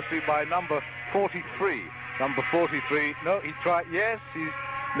 followed closely by number 43. Number 43, no, he tried, yes,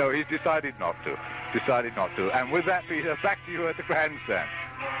 No, he's decided not to. And with that, Peter, back to you at the grandstand.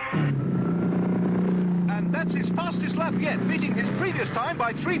 And that's his fastest lap yet, beating his previous time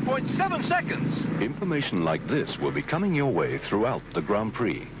by 3.7 seconds. Information like this will be coming your way throughout the Grand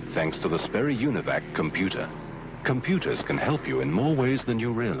Prix, thanks to the Sperry Univac computer. Computers can help you in more ways than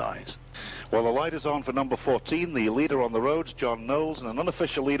you realize. Well, the light is on for number 14, the leader on the roads, John Knowles, and an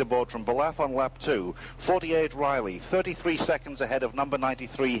unofficial leaderboard from Ballaugh on lap 2. 48 Riley, 33 seconds ahead of number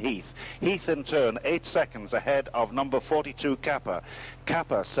 93 Heath. Heath, in turn, 8 seconds ahead of number 42 Kappa.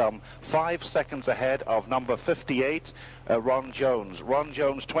 Kappa, some 5 seconds ahead of number 58, Ron Jones. Ron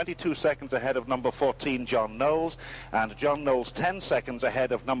Jones, 22 seconds ahead of number 14, John Knowles, and John Knowles, 10 seconds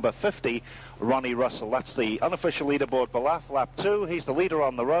ahead of number 50, Ronnie Russell. That's the unofficial leaderboard, Ballaugh, lap 2. He's the leader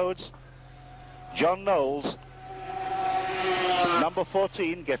on the roads. John Knowles, number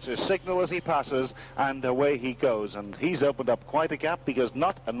 14, gets his signal as he passes, and away he goes. And he's opened up quite a gap because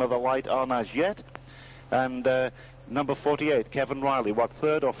not another light on as yet. And number 48, Kevin Riley, what,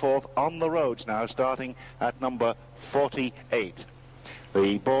 third or fourth on the roads now, starting at number 48.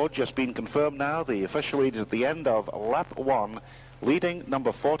 The board just been confirmed now. The official lead is at the end of lap 1, leading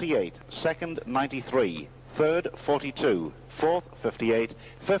number 48, second 93, third 42, fourth 58,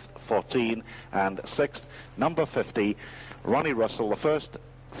 fifth 14, and sixth number 50, Ronnie Russell. The first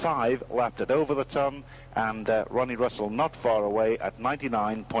 5 lapped it over the ton, and Ronnie Russell not far away at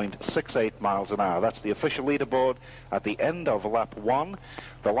 99.68 miles an hour. That's the official leaderboard at the end of lap 1.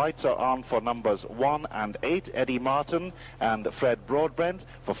 The lights are on for numbers 1 and 8, Eddie Martin and Fred Broadbent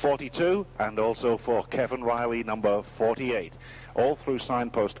for 42, and also for Kevin Riley, number 48. All through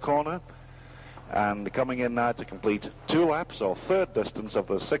Signpost Corner. And coming in now to complete 2 laps, or third distance of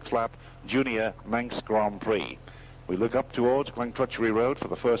the 6-lap Junior Manx Grand Prix. We look up towards Glencrutchery Road for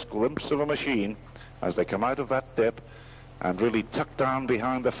the first glimpse of a machine as they come out of that dip and really tuck down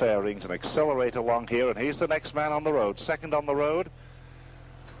behind the fairings and accelerate along here. And here's the next man on the road, second on the road.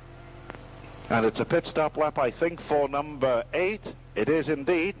 And it's a pit stop lap, I think, for number 8. It is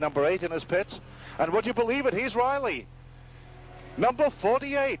indeed, number 8 in his pits. And would you believe it, he's Riley. Number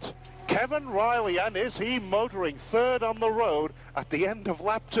 48. Kevin Riley, and is he motoring third on the road at the end of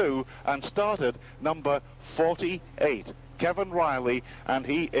lap 2 and started number 48. Kevin Riley, and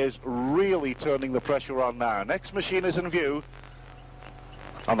he is really turning the pressure on now. Next machine is in view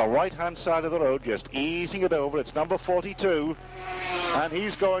on the right-hand side of the road, just easing it over. It's number 42, and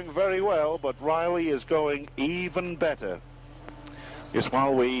he's going very well, but Riley is going even better. Just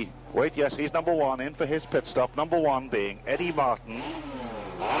while we wait, yes, he's number 1 in for his pit stop, number 1 being Eddie Martin.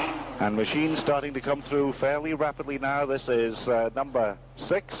 And machines starting to come through fairly rapidly now. This is number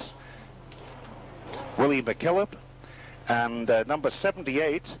 6, Willie McKillop. And number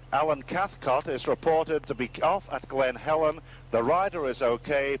 78, Alan Cathcott, is reported to be off at Glen Helen. The rider is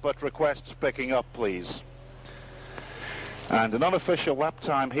okay, but requests picking up, please. And an unofficial lap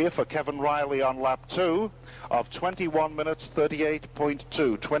time here for Kevin Riley on lap 2 of 21 minutes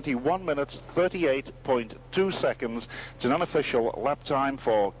 38.2. 21 minutes 38.2 seconds. It's an unofficial lap time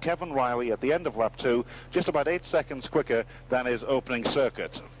for Kevin Riley at the end of lap 2, just about 8 seconds quicker than his opening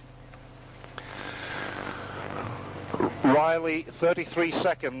circuit. Riley 33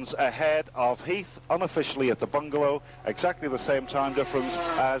 seconds ahead of Heath, unofficially at the bungalow, exactly the same time difference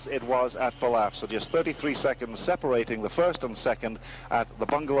as it was at Ballaugh. So just 33 seconds separating the first and second at the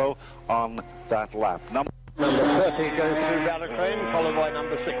bungalow on that lap. Number 30 goes through Ballacrane, followed by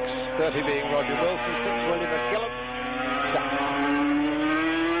number 6. 30 being Roger Wilson, 6 Willie McKillop.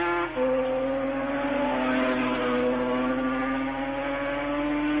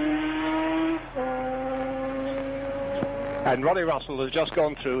 And Ronnie Russell has just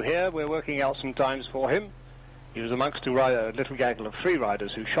gone through here. We're working out some times for him. He was amongst a little gaggle of 3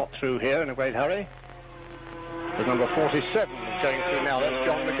 riders who shot through here in a great hurry. The number 47 is going through now. That's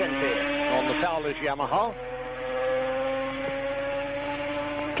John McEntee on the Fowler's Yamaha.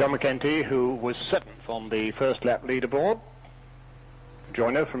 John McEntee, who was 7th on the first lap leaderboard.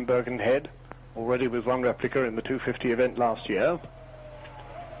 Joiner from Birkenhead, already with 1 replica in the 250 event last year.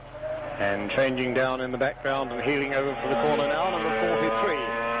 And changing down in the background and heeling over for the corner now, number 43,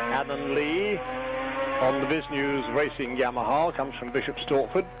 Alan Lee on the Viz News Racing Yamaha, comes from Bishop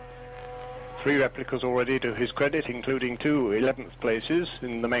Stortford. 3 replicas already to his credit, including 2 11th places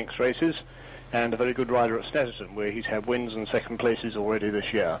in the Manx races, and a very good rider at Snetterton, where he's had wins and 2nd places already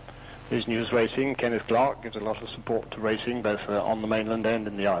this year. Viz News Racing, Kenneth Clark, gives a lot of support to racing, both on the mainland and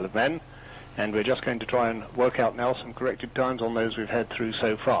in the Isle of Man. And we're just going to try and work out now some corrected times on those we've had through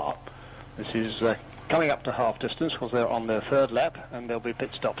so far. This is coming up to half distance because they're on their 3rd lap, and there'll be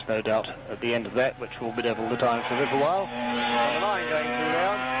pit stops, no doubt, at the end of that, which will bedevil the time for a little while. The line going through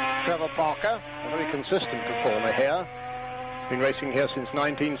now. Parker, a very consistent performer here. Been racing here since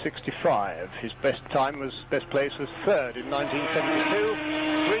 1965. His best place was third in 1972,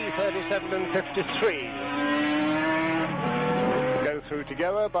 3:37 and 53. Go through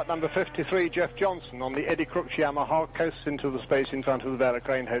together, but number 53, Jeff Johnson, on the Eddie Crooks Yamaha, coasts into the space in front of the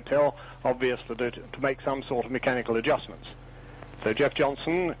Balacrane Hotel, obviously to make some sort of mechanical adjustments. So Jeff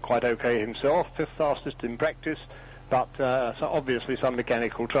Johnson, quite okay himself, fifth fastest in practice, but so obviously some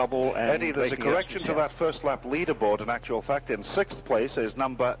mechanical trouble. And Eddie, there's a correction to that first lap leaderboard. In actual fact, in sixth place is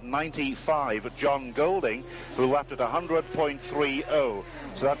number 95, John Golding, who lapped at 100.30.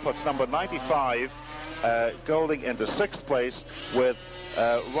 So that puts number 95, Golding, into sixth place, with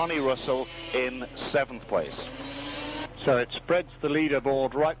Ronnie Russell in seventh place. So it spreads the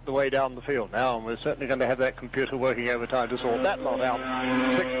leaderboard right the way down the field now, and we're certainly going to have that computer working overtime to sort that lot out.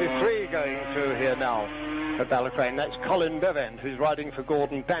 63 going through here now at Balacrane. That's Colin Bevend, who's riding for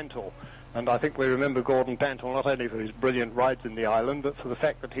Gordon Pantle. And I think we remember Gordon Pantle not only for his brilliant rides in the island, but for the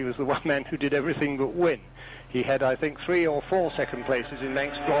fact that he was the one man who did everything but win. He had, I think, 3 or 4 second places in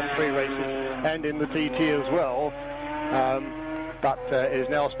Manx Grand Prix races and in the TT as well, but is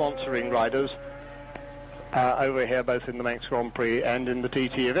now sponsoring riders over here, both in the Manx Grand Prix and in the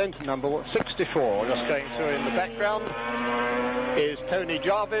TT event. Number 64, just going through in the background, is Tony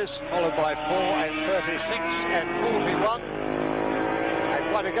Jarvis, followed by 4 and 36 and 41. And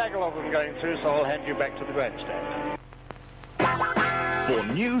quite a gaggle of them going through, so I'll hand you back to the grandstand. For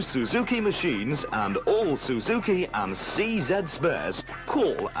new Suzuki machines and all Suzuki and CZ spares,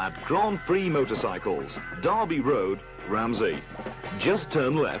 call at Grand Prix Motorcycles, Derby Road, Ramsey. Just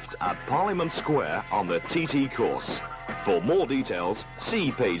turn left at Parliament Square on the TT course. For more details,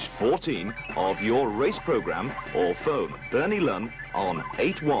 see page 14 of your race programme or phone Bernie Lunn on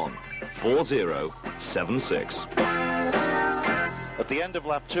 814076. At the end of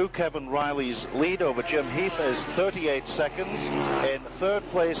lap 2, Kevin Riley's lead over Jim Heath is 38 seconds. In third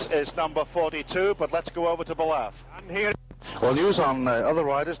place is number 42, but let's go over to Balaf. Well, news on other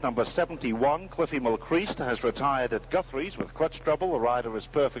riders. Number 71, Cliffy Mulcreast, has retired at Guthrie's with clutch trouble. The rider is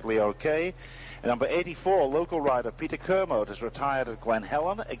perfectly okay. And number 84, local rider Peter Kermode, has retired at Glen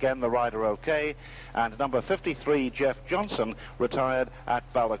Helen. Again, the rider okay. And number 53, Jeff Johnson, retired at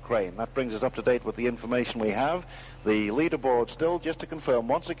Balacrane. That brings us up to date with the information we have. The leaderboard still, just to confirm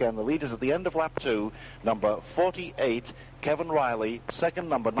once again, the leaders at the end of lap 2, number 48, Kevin Riley, second,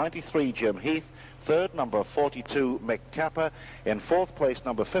 number 93, Jim Heath, third, number 42, Mick Capper, in fourth place,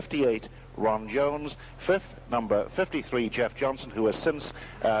 number 58, Ron Jones, fifth, number 53, Jeff Johnson, who has since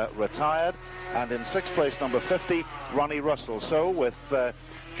retired, and in sixth place, number 50, Ronnie Russell. So with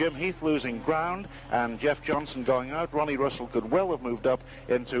Jim Heath losing ground and Jeff Johnson going out, Ronnie Russell could well have moved up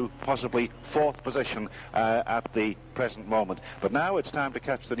into possibly fourth position at the present moment. But now it's time to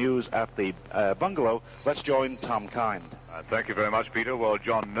catch the news at the bungalow. Let's join Tom Kind. Thank you very much, Peter. Well,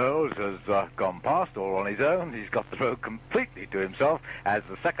 John Knowles has gone past all on his own. He's got the road completely to himself as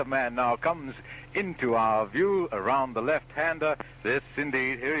the second man now comes into our view around the left-hander. This,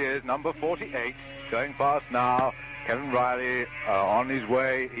 indeed, here he is, number 48, going past now. Kevin Riley on his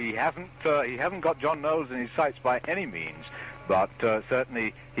way. He hasn't got John Knowles in his sights by any means, but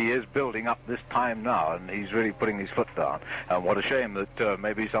certainly he is building up this time now, and he's really putting his foot down. And what a shame that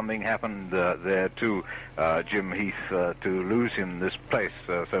maybe something happened there to Jim Heath to lose him this place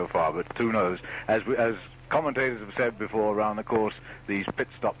so far, but who knows. As commentators have said before around the course, these pit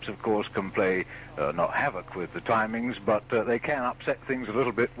stops, of course, can play not havoc with the timings, but they can upset things a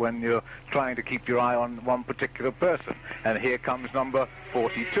little bit when you're trying to keep your eye on one particular person. And here comes number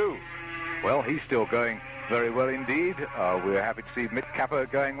 42. Well, he's still going very well indeed. We're happy to see Mick Capper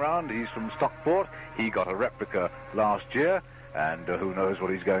going round. He's from Stockport. He got a replica last year, and who knows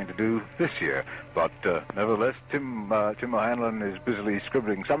what he's going to do this year. But nevertheless, Tim O'Hanlon is busily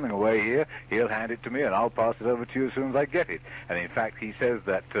scribbling something away here. He'll hand it to me, and I'll pass it over to you as soon as I get it. And in fact, he says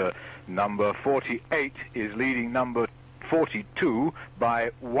that number 48 is leading number 42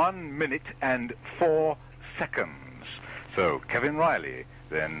 by 1 minute and 4 seconds. So Kevin Riley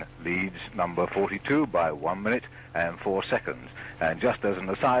then leads number 42 by 1 minute and 4 seconds. And just as an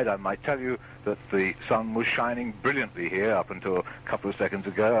aside, I might tell you that the sun was shining brilliantly here up until a couple of seconds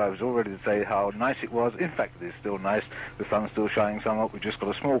ago. I was all ready to say how nice it was. In fact, it is still nice. The sun's still shining somewhat. We've just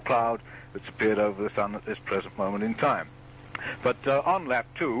got a small cloud that's appeared over the sun at this present moment in time. But on lap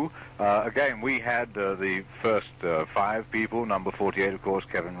 2, again, we had the first 5 people. Number 48, of course,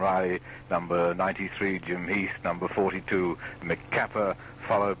 Kevin Riley. Number 93, Jim Heath. Number 42, Mick Capper,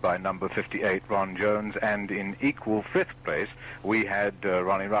 followed by number 58, Ron Jones. And in equal 5th place, we had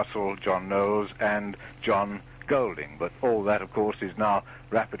Ronnie Russell, John Knowles, and John Golding. But all that, of course, is now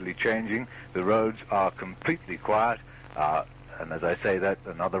rapidly changing. The roads are completely quiet. And as I say that,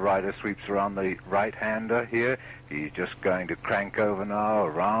 another rider sweeps around the right-hander here. He's just going to crank over now,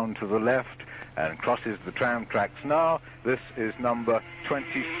 around to the left, and crosses the tram tracks now. This is number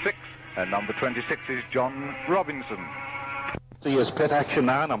 26, and number 26 is John Robinson. See his pit action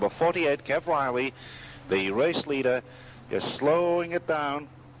now. Number 48, Kev Riley, the race leader, is slowing it down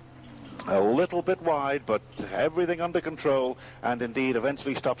a little bit wide, but everything under control, and indeed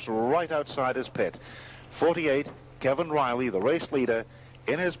eventually stops right outside his pit. 48, Kevin Riley, the race leader,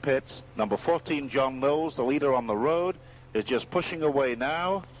 in his pits. Number 14, John Knowles, the leader on the road, is just pushing away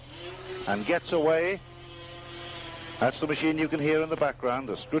now and gets away. That's the machine you can hear in the background.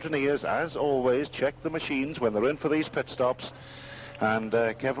 The scrutineers, as always, check the machines when they're in for these pit stops, and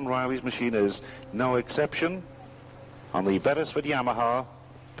Kevin Riley's machine is no exception. On the Beresford Yamaha,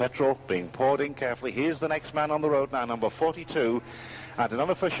 petrol being poured in carefully. Here's the next man on the road now, number 42, and an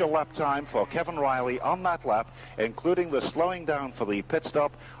unofficial lap time for Kevin Riley on that lap, including the slowing down for the pit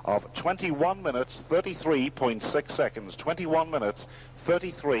stop of 21 minutes 33.6 seconds. 21 minutes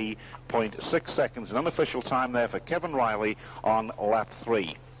 33.6 seconds, an unofficial time there for Kevin Riley on lap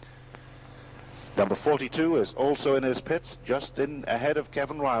 3. Number 42 is also in his pits, just in ahead of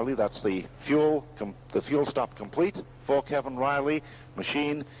Kevin Riley. That's the fuel stop complete for Kevin Riley.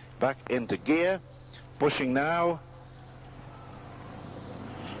 Machine back into gear, pushing now.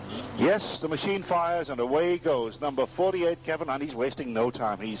 Yes, the machine fires and away he goes. Number 48, Kevin, and he's wasting no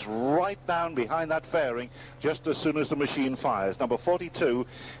time. He's right down behind that fairing just as soon as the machine fires. Number 42,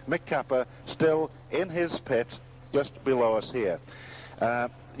 Mick Capper, still in his pit just below us here.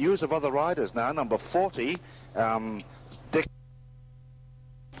 Use of other riders now. Number 40, Dick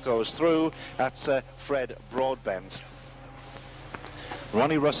goes through. That's Fred Broadbent.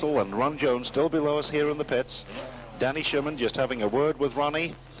 Ronnie Russell and Ron Jones still below us here in the pits. Danny Sherman just having a word with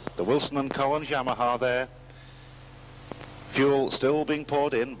Ronnie. The Wilson and Collins Yamaha there. Fuel still being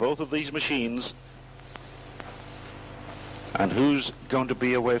poured in, both of these machines. And who's going to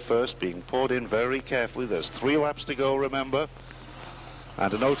be away first? Being poured in very carefully. There's 3 laps to go, remember.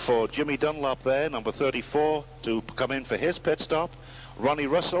 And a note for Jimmy Dunlop there, number 34, to come in for his pit stop. Ronnie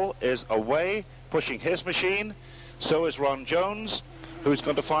Russell is away, pushing his machine. So is Ron Jones. Who's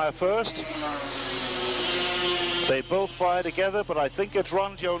going to fire first? They both fire together, but I think it's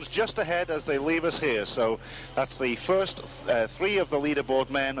Ron Jones just ahead as they leave us here. So that's the first 3 of the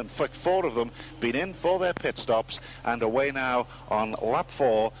leaderboard men, and 4 of them been in for their pit stops and away now on lap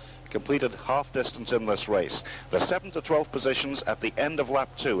 4, completed half distance in this race. The 7th to 12th positions at the end of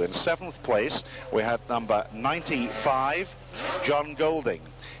lap 2. In 7th place, we had number 95, John Golding.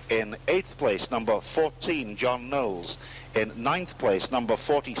 In 8th place, number 14, John Knowles. In 9th place, number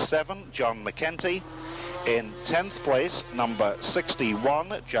 47, John McKenty. In 10th place, number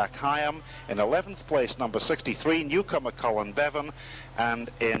 61, Jack Hyam. In 11th place, number 63, newcomer Colin Bevan. And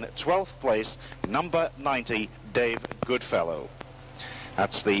in 12th place, number 90, Dave Goodfellow.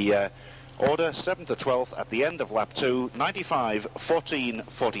 That's the order, 7th to 12th at the end of lap 2, 95, 14,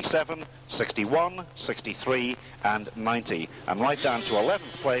 47, 61, 63, and 90. And right down to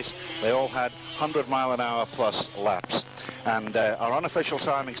 11th place, they all had 100-mile-an-hour plus laps. And our unofficial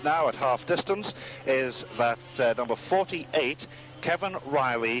timings now at half distance is that number 48, Kevin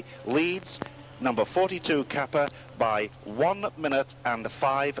Riley, leads number 42, Kappa, by 1 minute and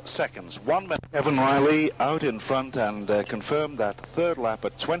 5 seconds. 1 minute. Kevin Riley out in front, and confirmed that third lap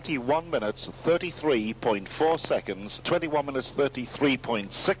at 21 minutes 33.4 seconds. 21 minutes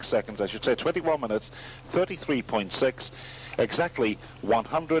 33.6 seconds, I should say. 21 minutes 33.6. Exactly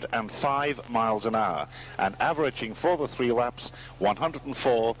 105 miles an hour, and averaging for the 3 laps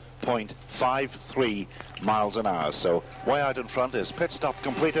 104.53 miles an hour. So way out in front is pit stop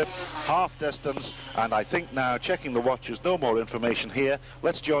completed, half distance, and I think now, checking the watches, no more information here.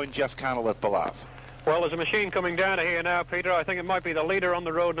 Let's join Jeff Cannell at Ballaugh. Well, there's a machine coming down to here now, Peter. I think it might be the leader on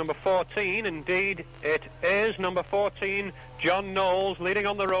the road, number 14. Indeed, it is number 14, John Knowles, leading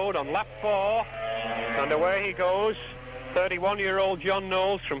on the road on lap 4. And away he goes. 31-year-old John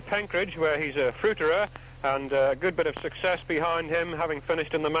Knowles from Penkridge, where he's a fruiterer, and a good bit of success behind him, having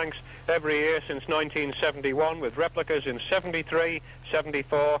finished in the Manx every year since 1971, with replicas in 73,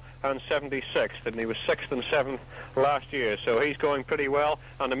 74 and 76, and he was 6th and 7th last year, so he's going pretty well,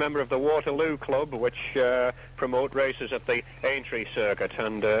 and a member of the Waterloo Club, which promote races at the Aintree circuit,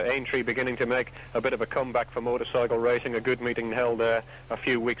 and Aintree beginning to make a bit of a comeback for motorcycle racing. A good meeting held there a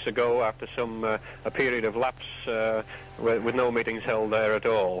few weeks ago after a period of lapse with no meetings held there at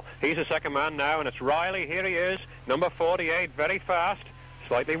all. He's the second man now, and it's Riley. Here he is, number 48, very fast,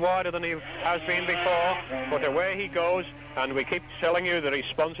 slightly wider than he has been before, but away he goes. And we keep telling you that he's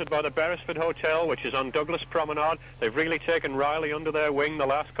sponsored by the Beresford Hotel, which is on Douglas Promenade. They've really taken Riley under their wing the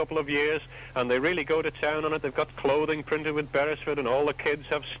last couple of years, and they really go to town on it. They've got clothing printed with Beresford, and all the kids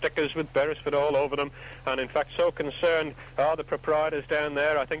have stickers with Beresford all over them. And in fact, so concerned are the proprietors down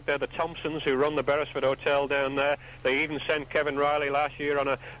there. I think they're the Thompsons who run the Beresford Hotel down there. They even sent Kevin Riley last year on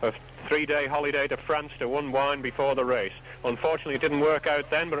a 3-day holiday to France to unwind before the race. Unfortunately, it didn't work out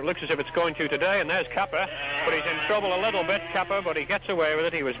then, but it looks as if it's going to today. And there's Capper, but he's in trouble a little bit, Capper, but he gets away with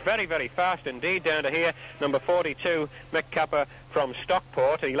it. He was very, very fast indeed down to here. Number 42, Mick Capper from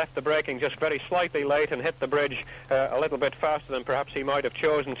Stockport. He left the braking just very slightly late and hit the bridge a little bit faster than perhaps he might have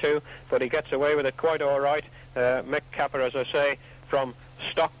chosen to, but he gets away with it quite all right. Mick Capper, as I say, from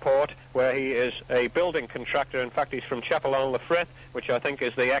Stockport, where he is a building contractor. In fact, he's from Chapelon-le-Frith, which I think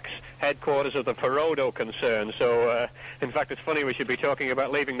is the ex-headquarters of the Ferodo concern. So, in fact, it's funny we should be talking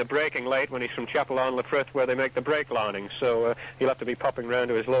about leaving the braking late when he's from Chapelon-le-Frith, where they make the brake linings. So he'll have to be popping round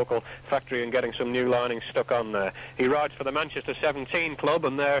to his local factory and getting some new linings stuck on there. He rides for the Manchester 17 Club,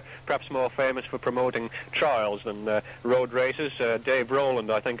 and they're perhaps more famous for promoting trials than road races. Dave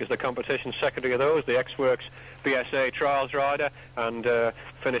Rowland, I think, is the competition secretary of those, the ex-Works BSA trials rider, and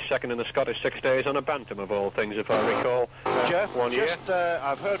finished second in the Scottish 6 days on a bantam, of all things, if I recall. Jeff, one year.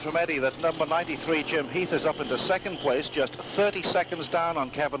 I've heard from Eddie that number 93, Jim Heath, is up into second place, just 30 seconds down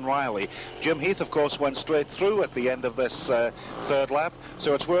on Kevin Riley. Jim Heath, of course, went straight through at the end of this third lap,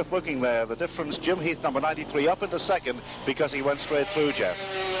 so it's worth looking there. The difference, Jim Heath, number 93, up into second because he went straight through, Jeff.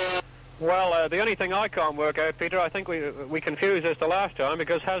 Well, the only thing I can't work out, Peter, I think we confused this the last time,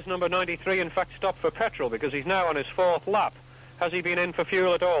 because has number 93 in fact stopped for petrol, because he's now on his fourth lap? Has he been in for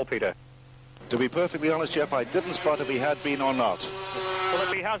fuel at all, Peter? To be perfectly honest, Jeff, I didn't spot if he had been or not. Well,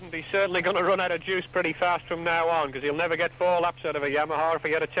 if he hasn't, he's certainly going to run out of juice pretty fast from now on, because he'll never get 4 laps out of a Yamaha if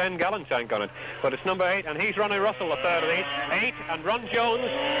he had a 10-gallon tank on it. But it's number 8, and he's Ronnie Russell, the third of these. 8, and Ron Jones,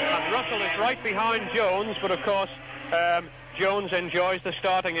 and Russell is right behind Jones, but of course, Jones enjoys the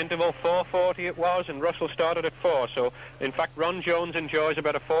starting interval, 4:40 it was, and Russell started at 4. So, in fact, Ron Jones enjoys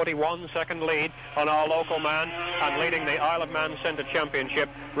about a 41-second lead on our local man, and leading the Isle of Man Centre Championship,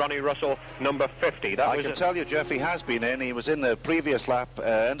 Ronnie Russell, number 50. I can tell you, Jeff, he has been in. He was in the previous lap,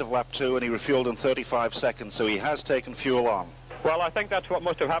 end of lap 2, and he refueled in 35 seconds, so he has taken fuel on. Well, I think that's what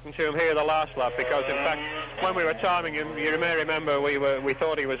must have happened to him here the last lap, because in fact, when we were timing him, you may remember we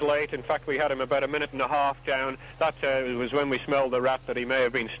thought he was late. In fact, we had him about a minute and a half down. That was when we smelled the rat that he may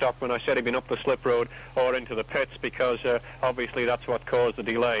have been stopped when I said he'd been up the slip road or into the pits, because obviously that's what caused the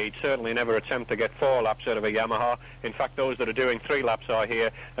delay. He'd certainly never attempt to get 4 laps out of a Yamaha. In fact, those that are doing 3 laps, I hear,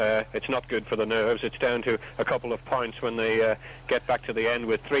 it's not good for the nerves. It's down to a couple of points when they get back to the end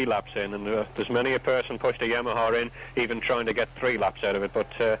with 3 laps in, and there's many a person pushed a Yamaha in, even trying to get 3 laps out of it.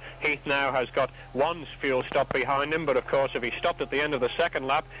 But Heath now has got 1 fuel stop behind him, but of course if he stopped at the end of the second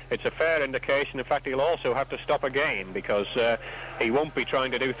lap, it's a fair indication. In fact, he'll also have to stop again, because he won't be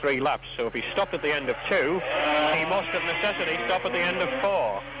trying to do 3 laps. So if he stopped at the end of 2, he must of necessity stop at the end of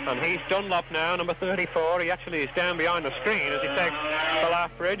 4. And he's Dunlop now, number 34. He actually is down behind the screen as he takes the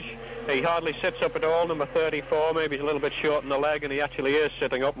lap bridge. He hardly sits up at all, number 34. Maybe he's a little bit short in the leg, and he actually is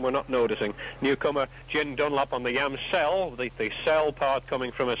sitting up, and we're not noticing. Newcomer Jim Dunlop on the Yam Cell, the cell part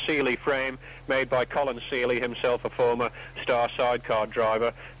coming from a Seeley frame made by Colin Seeley, himself a former star sidecar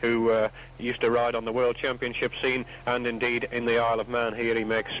driver who used to ride on the World Championship scene, and indeed in the Isle of Man. Here he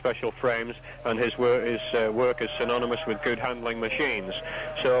makes special frames, and his work is synonymous with good handling machines.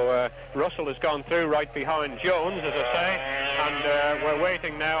 So Russell has gone through right behind Jones, as I say, and we're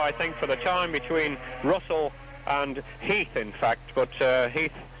waiting now, I think, for the time between Russell and Heath, in fact. But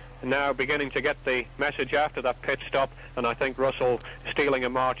Heath now beginning to get the message after that pit stop, and I think Russell stealing a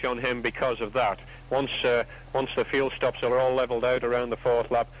march on him because of that. Once the fuel stops are all levelled out around the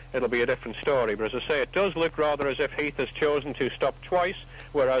 4th lap, it'll be a different story. But as I say, it does look rather as if Heath has chosen to stop twice,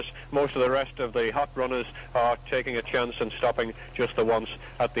 whereas most of the rest of the hot runners are taking a chance and stopping just the once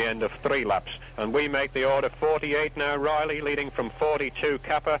at the end of 3 laps. And we make the order 48 now, Riley leading from 42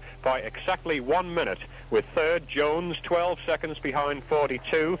 Kappa by exactly 1 minute, with third Jones 12 seconds behind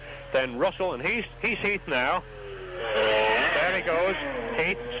 42, then Russell, and he's Heath now. There he goes.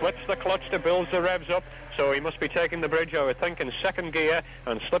 Heath slips the clutch to build the revs up, so he must be taking the bridge, I would think, in second gear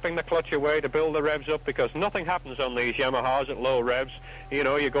and slipping the clutch away to build the revs up, because nothing happens on these Yamahas at low revs. You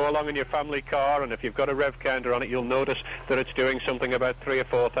know, you go along in your family car, and if you've got a rev counter on it, you'll notice that it's doing something about 3,000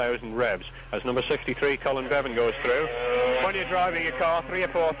 or 4,000 revs as number 63 Colin Bevan goes through. When you're driving your car, 3,000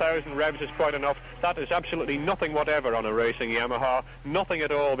 or 4,000 revs is quite enough. That is absolutely nothing whatever on a racing Yamaha. Nothing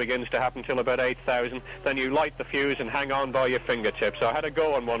at all begins to happen till about 8,000. Then you light the fuse and hang on by your fingertips. I had a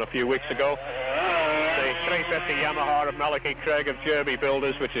go on one a few weeks ago. The 350 Yamaha of Malachi Craig of Derby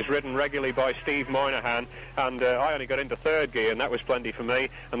Builders, which is ridden regularly by Steve Moynihan, and I only got into third gear, and that was plenty for me,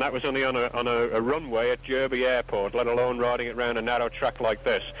 and that was only on a runway at Derby Airport, let alone riding it round a narrow track like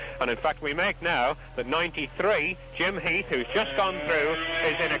this. And in fact, we make now that 93, Jim Heath, who's just gone through,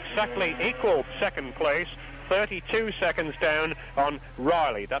 is in exactly equal second place, 32 seconds down on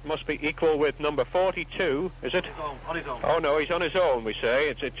Riley. That must be equal with number 42, is it? On his own. Oh, no, he's on his own, we say.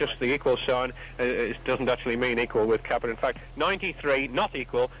 It's just the equal sign. It doesn't actually mean equal with Capper. In fact, 93, not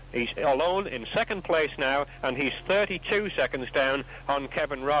equal. He's alone in second place now, and he's 32 seconds down on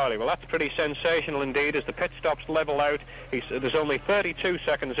Kevin Riley. Well, that's pretty sensational indeed. As the pit stops level out, there's only 32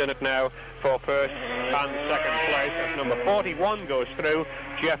 seconds in it now for first and second place. As number 41 goes through,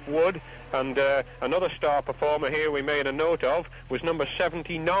 Jeff Wood. And another star performer here we made a note of was number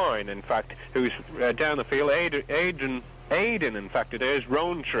 79, in fact, who's down the field, Aidan, in fact it is,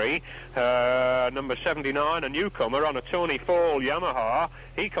 Rowntree, number 79, a newcomer on a Tony Fall Yamaha.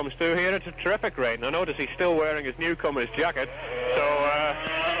 He comes through here at a terrific rate, and I notice he's still wearing his newcomer's jacket, so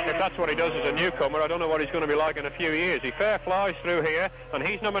if that's what he does as a newcomer, I don't know what he's going to be like in a few years. He fair flies through here, and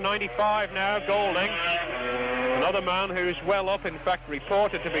he's number 95 now, Golding. Another man who's well up, in fact,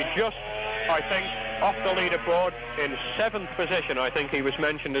 reported to be just, I think, off the leaderboard in 7th position. I think he was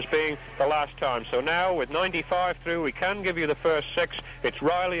mentioned as being the last time. So now, with 95 through, we can give you the first 6. It's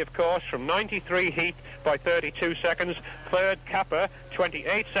Riley, of course, from 93, Heath by 32 seconds. Third, Capper,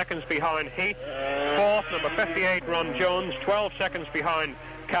 28 seconds behind Heath. Fourth, number 58, Ron Jones, 12 seconds behind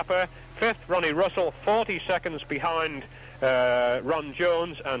Capper. Fifth, Ronnie Russell, 40 seconds behind Ron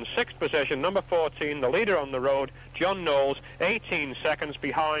Jones, and 6th position, number 14, the leader on the road, John Knowles, 18 seconds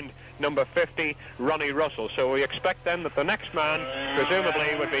behind number 50, Ronnie Russell. So we expect then that the next man,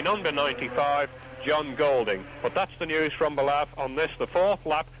 presumably, would be number 95, John Golding. But that's the news from Ballaugh on this, the 4th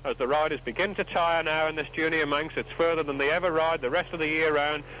lap, as the riders begin to tire now in this Junior Manx. It's further than they ever ride the rest of the year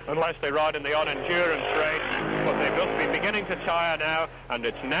round, unless they ride in the odd endurance race. But they must be beginning to tire now, and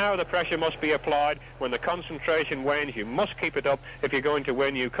it's now the pressure must be applied. When the concentration wanes, you must keep it up. If you're going to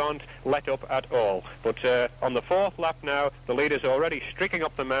win, you can't let up at all. But on the 4th lap now, the leader's already streaking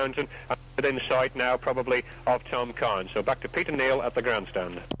up the mountain, and within sight now probably of Tom Kine. So back to Peter Neal at the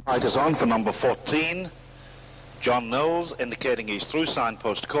grandstand. Right is on for number 14, John Knowles, indicating he's through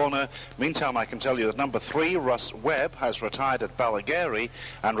Signpost Corner. Meantime, I can tell you that number 3, Russ Webb, has retired at Ballagary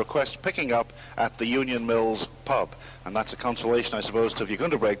and requests picking up at the Union Mills pub. And that's a consolation, I suppose, if you're going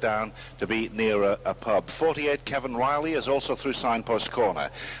to break down, to be near a pub. 48, Kevin Riley, is also through Signpost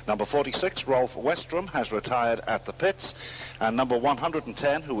Corner. Number 46, Rolf Westrom, has retired at the pits. And number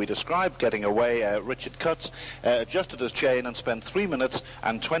 110, who we described getting away, Richard Cutts, adjusted his chain and spent 3 minutes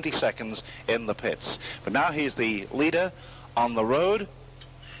and 20 seconds in the pits. But now he's the leader on the road.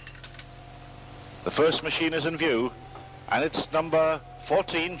 The first machine is in view, and it's number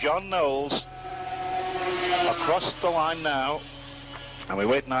 14, John Knowles, across the line now. And we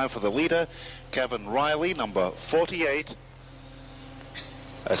wait now for the leader, Kevin Riley, number 48.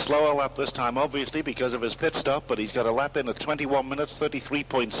 A slower lap this time, obviously, because of his pit stop, but he's got a lap in at 21 minutes,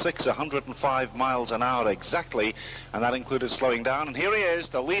 33.6, 105 miles an hour exactly, and that included slowing down. And here he is,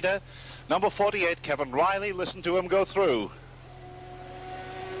 the leader, number 48, Kevin Riley. Listen to him go through.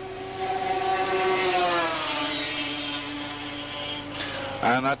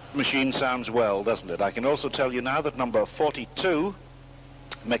 And that machine sounds well, doesn't it? I can also tell you now that number 42,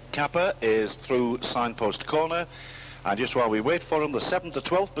 Mick Capper, is through Signpost Corner. And just while we wait for him, the 7th to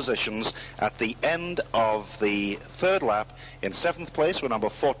 12th positions at the end of the 3rd lap. In 7th place were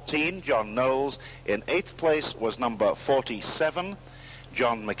number 14, John Knowles. In 8th place was number 47,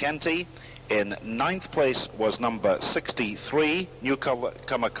 John McEntee. In 9th place was number 63,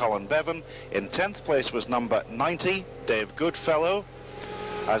 newcomer Colin Bevan. In 10th place was number 90, Dave Goodfellow.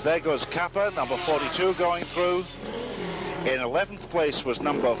 As there goes Capper, number 42 going through. In 11th place was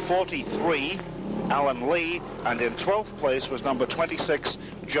number 43, Alan Lee, and in 12th place was number 26,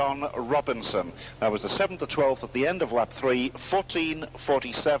 John Robinson. That was the 7th to 12th at the end of lap 3, 14,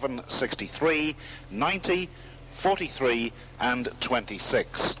 47, 63, 90, 43, and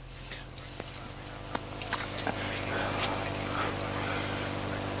 26.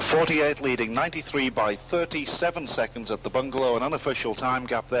 48 leading 93 by 37 seconds at the bungalow, an unofficial time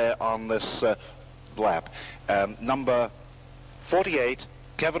gap there on this lap. Number 48,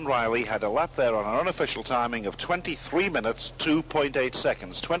 Kevin Riley, had a lap there on an unofficial timing of 23 minutes 2.8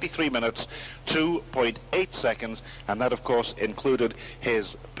 seconds. 23 minutes 2.8 seconds, and that of course included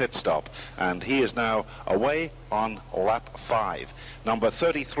his pit stop. And he is now away on lap 5. Number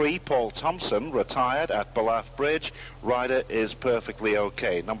 33, Paul Thompson, retired at Ballaugh Bridge. Rider is perfectly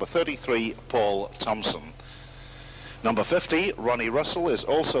okay. Number 33, Paul Thompson. Number 50, Ronnie Russell, is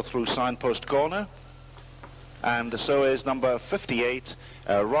also through Signpost Corner. And so is number 58,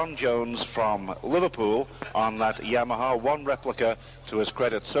 Ron Jones from Liverpool on that Yamaha. One replica to his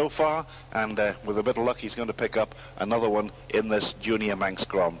credit so far, and with a bit of luck he's going to pick up another one in this Junior Manx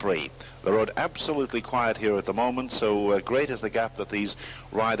Grand Prix. The road absolutely quiet here at the moment, so great is the gap that these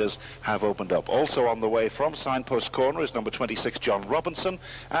riders have opened up. Also on the way from Signpost Corner is number 26, John Robinson,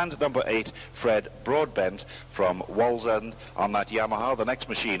 and number 8, Fred Broadbent from Wallsend on that Yamaha. The next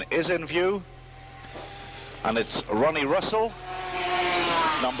machine is in view, and it's Ronnie Russell.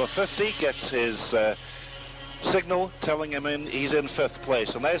 Number 50 gets his signal telling him he's in 5th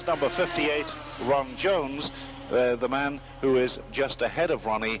place. And there's number 58, Ron Jones, the man who is just ahead of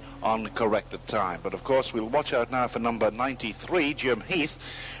Ronnie on corrected time. But of course we'll watch out now for number 93, Jim Heath,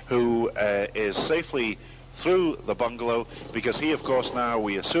 who is safely through the bungalow, because he of course now,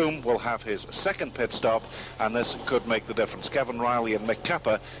 we assume, will have his second pit stop, and this could make the difference. Kevin Riley and Mick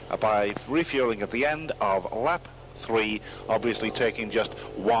Capper, by refueling at the end of lap 3, obviously taking just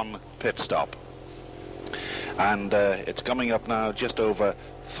one pit stop. And it's coming up now just over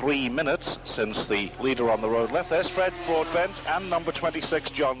 3 minutes since the leader on the road left. There's Fred Broadbent and number 26,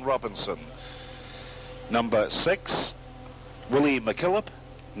 John Robinson. Number 6, Willie McKillop.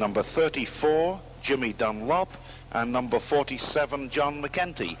 Number 34, Jimmy Dunlop, and number 47, John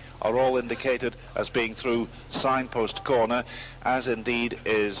McEntee, are all indicated as being through Signpost Corner, as indeed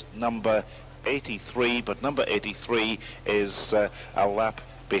is number 83, but number 83 is a lap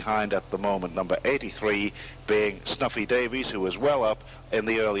behind at the moment. Number 83 being Snuffy Davies, who was well up in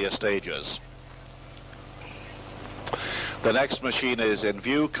the earlier stages. The next machine is in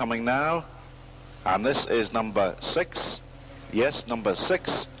view, coming now, and this is number 6. Yes, number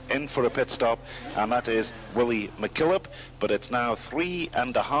 6 in for a pit stop, and that is Willie McKillop. But it's now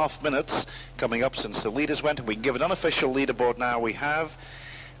 3.5 minutes coming up since the leaders went, and we can give an unofficial leaderboard now. We have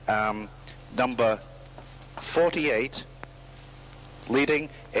number 48 leading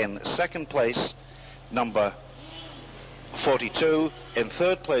in 2nd place, number 42, in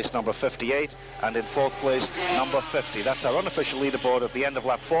 3rd place number 58, and in 4th place number 50. That's our unofficial leaderboard at the end of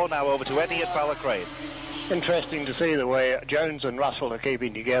lap 4. Now over to Eddie at Ballacrane. Interesting to see the way Jones and Russell are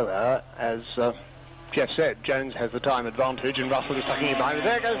keeping together. As Jeff said, Jones has the time advantage and Russell is tucking him behind.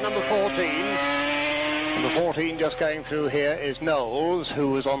 There goes number 14. Number 14 just going through here is Knowles,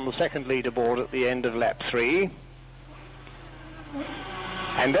 who was on the 2nd leaderboard at the end of lap 3.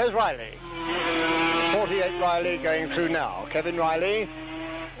 And there's Riley. 48 Riley going through now. Kevin Riley,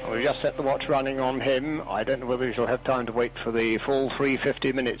 we've just set the watch running on him. I don't know whether we shall have time to wait for the full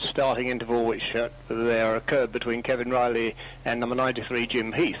 3:50 minutes starting interval which there occurred between Kevin Riley and number 93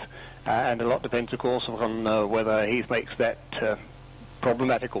 Jim Heath. And a lot depends of course on whether Heath makes that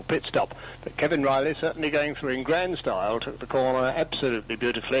problematical pit stop. But Kevin Riley certainly going through in grand style, took the corner absolutely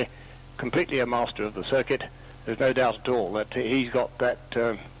beautifully, completely a master of the circuit. There's no doubt at all that he's got that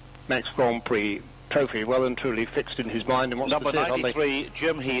Manx Grand Prix trophy well and truly fixed in his mind, and wants number to sit 93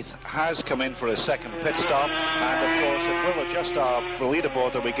 Jim Heath has come in for his 2nd pit stop, and of course it will adjust the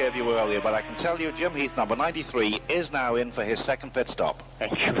leaderboard that we gave you earlier, but I can tell you Jim Heath, number 93, is now in for his 2nd pit stop.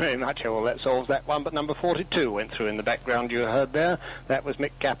 Thank you very much. Well, that solves that one. But number 42 went through in the background you heard there. That was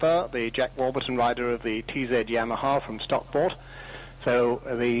Mick Capper, the Jack Warburton rider of the TZ Yamaha from Stockport. So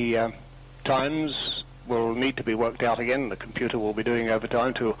the times will need to be worked out again. The computer will be doing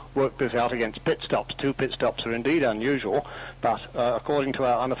overtime to work this out against pit stops. 2 pit stops are indeed unusual, but according to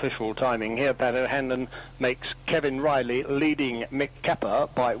our unofficial timing here, Pat O'Hanlon makes Kevin Riley leading Mick Capper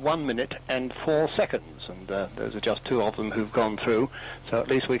by 1 minute and 4 seconds, and those are just 2 of them who've gone through, so at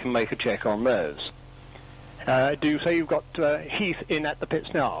least we can make a check on those. Do you say you've got Heath in at the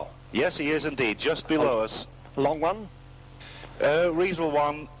pits now? Yes, he is indeed, just below us. Long one? Reasonable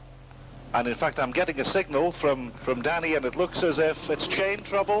one. And in fact, I'm getting a signal from Danny, and it looks as if it's chain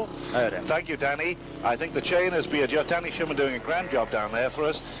trouble. Thank you, Danny. I think the chain has been adjusted. Danny Schumann doing a grand job down there for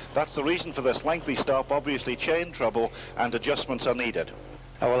us. That's the reason for this lengthy stop. Obviously, chain trouble, and adjustments are needed.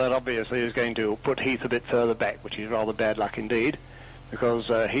 Oh, well, that obviously is going to put Heath a bit further back, which is rather bad luck indeed. because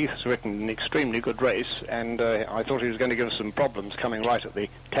Heath has written an extremely good race, and I thought he was going to give us some problems coming right at the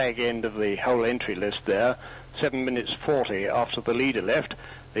tag end of the whole entry list there. 7 minutes 40 after the leader left.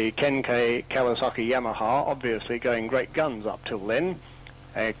 The Kenkei Kawasaki Yamaha obviously going great guns up till then.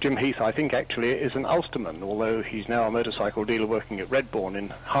 Jim Heath, I think, actually is an Ulsterman, although he's now a motorcycle dealer working at Redbourne in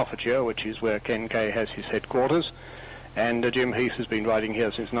Hertfordshire, which is where Kenkei has his headquarters. And Jim Heath has been riding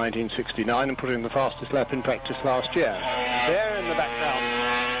here since 1969 and put in the fastest lap in practice last year. There in the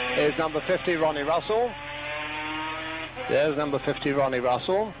background is number 50, Ronnie Russell. There's number 50, Ronnie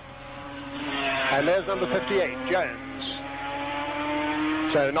Russell. And there's number 58, Jones.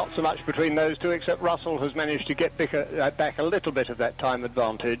 So not so much between those two, except Russell has managed to get back a little bit of that time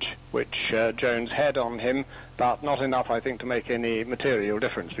advantage, which Jones had on him, but not enough, I think, to make any material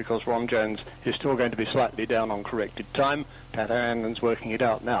difference, because Ron Jones is still going to be slightly down on corrected time. Pat O'Hanlon's working it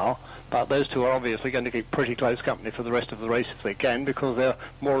out now, but those two are obviously going to keep pretty close company for the rest of the race if they can, because they're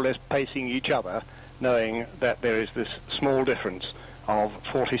more or less pacing each other, knowing that there is this small difference of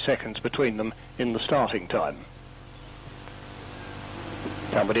 40 seconds between them in the starting time.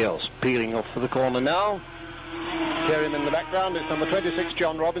 Somebody else peeling off for the corner now. Hear him in the background. It's number 26,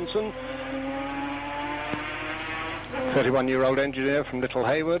 John Robinson. 31-year-old engineer from Little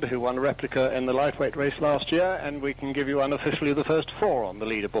Hayward who won a replica in the lightweight race last year, and we can give you unofficially the first four on the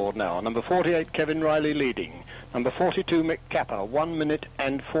leaderboard now. Number 48, Kevin Riley leading. Number 42, Mick Capper, 1 minute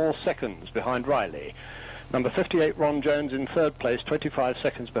and 4 seconds behind Riley. Number 58, Ron Jones in third place, 25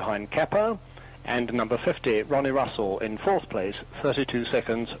 seconds behind Capper. And number 50, Ronnie Russell in fourth place, 32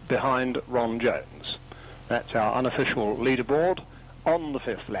 seconds behind Ron Jones. That's our unofficial leaderboard on the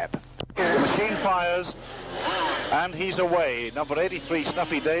fifth lap. The machine fires, and he's away. Number 83,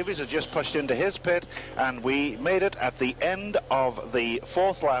 Snuffy Davies, has just pushed into his pit, and we made it at the end of the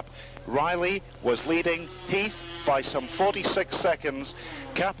fourth lap. Riley was leading Heath by some 46 seconds.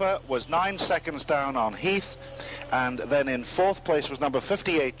 Capper was 9 seconds down on Heath. And then in fourth place was number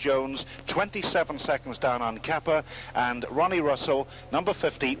 58, Jones, 27 seconds down on Capper. And Ronnie Russell, number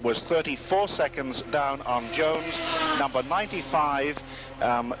 50, was 34 seconds down on Jones. Number 95,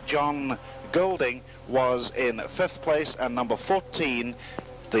 John Golding, was in fifth place. And number 14,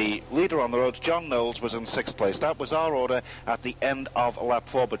 the leader on the road, John Knowles, was in sixth place. That was our order at the end of lap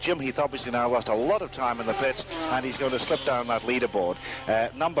 4. But Jim Heath obviously now lost a lot of time in the pits, and he's going to slip down that leaderboard.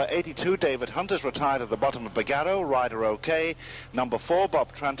 Number 82, David Hunter's retired at the bottom of Bagaro, rider okay. Number 4,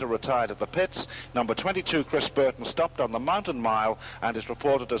 Bob Tranter, retired at the pits. Number 22, Chris Burton, stopped on the mountain mile and is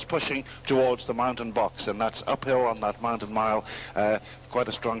reported as pushing towards the mountain box, and that's uphill on that mountain mile. Quite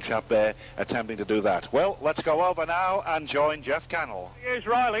a strong chap there attempting to do that. Well, let's go over now and join Jeff Cannell. Here's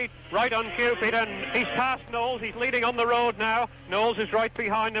Riley, right on cue, Peter, and he's past Knowles. He's leading on the road now. Knowles is right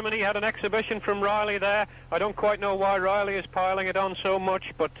behind him, and he had an exhibition from Riley there. I don't quite know why Riley is piling it on so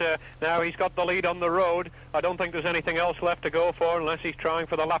much, but now he's got the lead on the road. I don't think there's anything else left to go for unless he's trying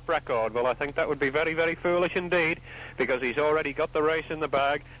for the lap record. Well, I think that would be very, very foolish indeed, because he's already got the race in the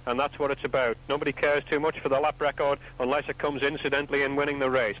bag, and that's what it's about. Nobody cares too much for the lap record unless it comes incidentally in winning the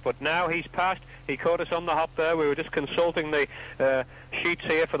race. But now he's passed. He caught us on the hop there. We were just consulting the sheets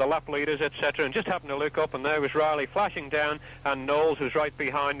here for the lap leaders, etc., and just happened to look up, and there was Riley flashing down, and Knowles was right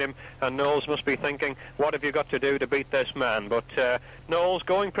behind him, and Knowles must be thinking, what have you got to do to beat this man? But Knowles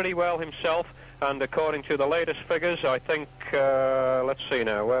going pretty well himself, and according to the latest figures, I think, let's see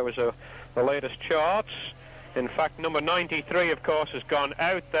now, where was the latest charts? In fact, number 93, of course, has gone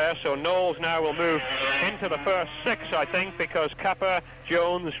out there, so Knowles now will move into the first six, I think, because Capper,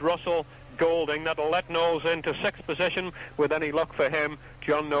 Jones, Russell, Golding, that'll let Knowles into sixth position with any luck for him.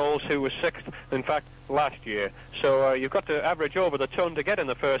 John Knowles, who was sixth, in fact, last year. So you've got to average over the ton to get in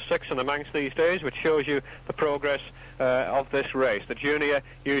the first six in the Manx these days, which shows you the progress of this race. The junior,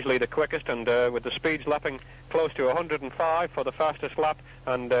 usually the quickest, and with the speeds lapping close to 105 for the fastest lap,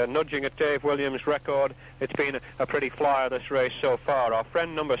 and nudging at Dave Williams' record, it's been a pretty flyer this race so far. Our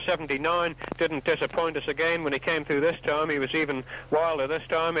friend number 79 didn't disappoint us again when he came through this time. He was even wilder this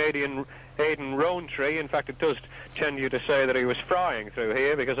time, Aidan Rowntree. In fact, it does tend you to say that he was frying through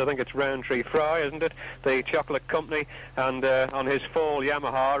here, because I think it's Rowntree Fry, isn't it? The chocolate company, and on his Fall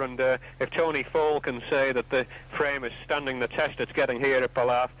Yamaha, and if Tony Fall can say that the frame is standing the test it's getting here at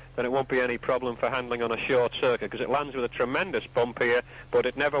Balaf, then it won't be any problem for handling on a short circuit, because it lands with a tremendous bump here, but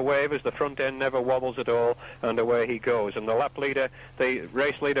it never wavers, the front end never wobbles at all, and away he goes. And the lap leader, the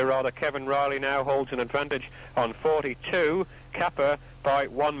race leader rather, Kevin Riley, now holds an advantage on 42, Capper by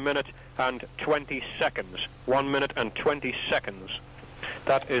 1 minute and 20 seconds. 1 minute and 20 seconds.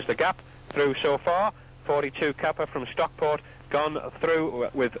 That is the gap through so far. 42 Capper from Stockport gone through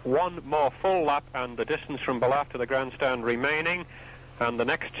with one more full lap, and the distance from Balaf to the grandstand remaining. And the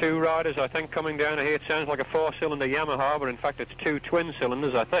next two riders, I think, coming down here, it sounds like a 4-cylinder Yamaha, but in fact it's 2 twin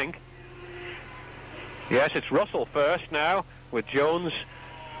cylinders, I think. Yes, it's Russell first now, with Jones.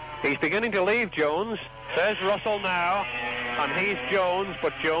 He's beginning to leave Jones. There's Russell now, and he's Jones,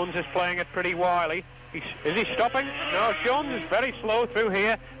 but Jones is playing it pretty wily. Is he stopping? No, Jones is very slow through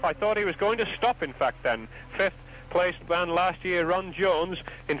here. I thought he was going to stop, in fact, then. 5th placed man last year, Ron Jones.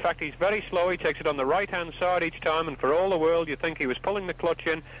 In fact, he's very slow. He takes it on the right-hand side each time, and for all the world, you think he was pulling the clutch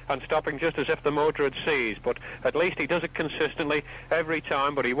in and stopping just as if the motor had seized. But at least he does it consistently every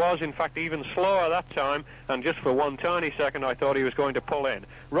time. But he was, in fact, even slower that time, and just for one tiny second, I thought he was going to pull in.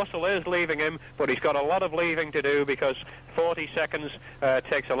 Russell is leaving him, but he's got a lot of leaving to do, because 40 seconds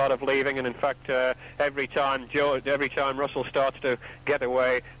takes a lot of leaving, and in fact, every time Russell starts to get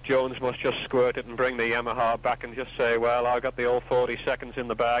away, Jones must just squirt it and bring the Yamaha back and just say, well, I've got the old 40 seconds in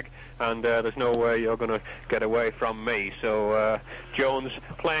the bag, and there's no way you're going to get away from me. So Jones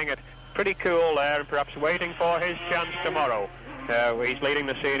playing it pretty cool there, and perhaps waiting for his chance tomorrow. He's leading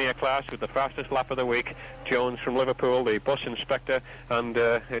the senior class with the fastest lap of the week. Jones from Liverpool, the bus inspector, and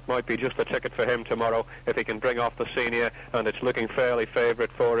it might be just the ticket for him tomorrow if he can bring off the senior, and it's looking fairly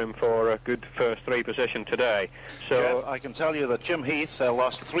favourite for him for a good first 3 position today. So I can tell you that Jim Heath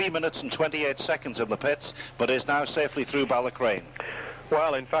lost 3 minutes and 28 seconds in the pits, but is now safely through Ballacrane.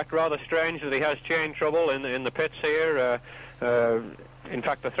 Well, in fact, rather strange that he has chain trouble in the pits here. In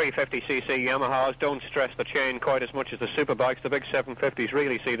fact, the 350cc Yamahas don't stress the chain quite as much as the superbikes. The big 750s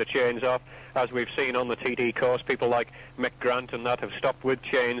really see the chains off, as we've seen on the TT course. People like Mick Grant and that have stopped with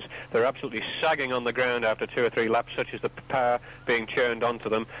chains. They're absolutely sagging on the ground after 2 or 3 laps, such as the power being churned onto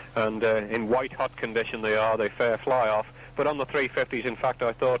them. And in white-hot condition they fair fly off. But on the 350s, in fact,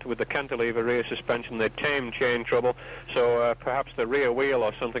 I thought with the cantilever rear suspension, they'd tamed chain trouble. So perhaps the rear wheel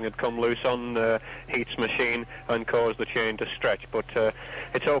or something had come loose on Heath's machine and caused the chain to stretch. But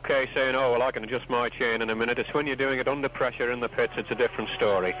it's okay saying, oh, well, I can adjust my chain in a minute. It's when you're doing it under pressure in the pits, it's a different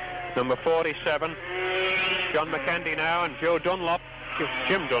story. Number 47, John McKendy now, and Joe Dunlop.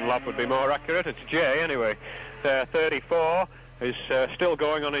 Jim Dunlop would be more accurate. It's Jay, anyway. 34 is still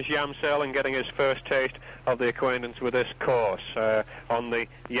going on his Yam cell and getting his first taste of the acquaintance with this course. On the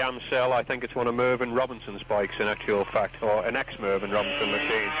Yam cell, I think it's one of Mervyn Robinson's bikes in actual fact, or an ex-Mervyn Robinson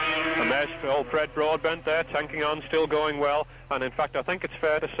machine. And there's old Fred Broadbent there, tanking on, still going well. And in fact, I think it's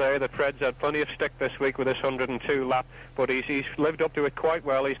fair to say that Fred's had plenty of stick this week with this 102 lap, but he's lived up to it quite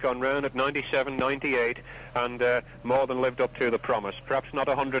well. He's gone round at 97, 98, and more than lived up to the promise. Perhaps not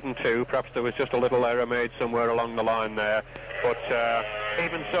 102, perhaps there was just a little error made somewhere along the line there. But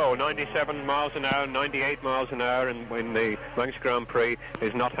even so, 97 miles an hour, 98 miles an hour in the Manx Grand Prix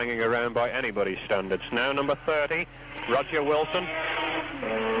is not hanging around by anybody's standards. Now number 30, Roger Wilson,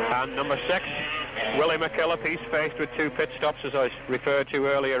 and number 6, Willie McKillop. He's faced with 2 pit stops, as I referred to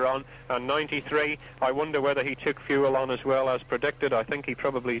earlier on, and 93, I wonder whether he took fuel on as well as predicted. I think he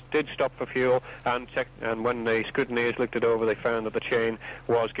probably did stop for fuel, and when the scrutineers looked it over, they found that the chain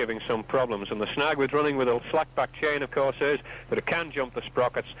was giving some problems. And the snag with running with a slack back chain, of course, is that it can jump the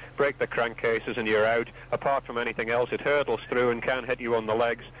sprockets, break the crankcases, and you're out. Apart from anything else, it hurtles through and can hit you on the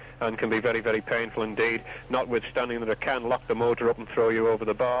legs and can be very, very painful indeed, notwithstanding that it can lock the motor up and throw you over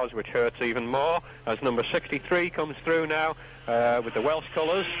the bars, which hurts even more, as number 63 comes through now with the Welsh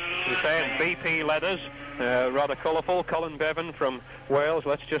colours, we say, and BP leathers. Rather colourful. Colin Bevan from Wales.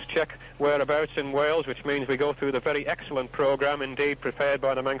 Let's just check whereabouts in Wales, which means we go through the very excellent programme indeed prepared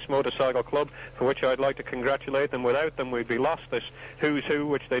by the Manx Motorcycle Club, for which I'd like to congratulate them. Without them we'd be lost, this who's who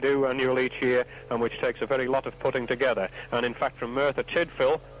which they do annually each year, and which takes a very lot of putting together. And in fact, from Merthyr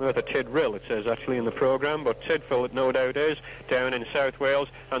Tydfil it says actually in the programme, but Tydfil it no doubt is, down in South Wales,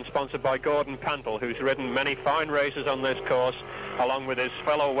 and sponsored by Gordon Pantle, who's ridden many fine races on this course, along with his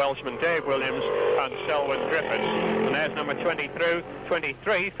fellow Welshman Dave Williams and Selwyn Griffiths. And there's number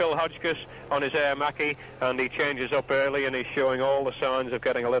 23, Phil Hodgkiss on his Air Mackie, and he changes up early and he's showing all the signs of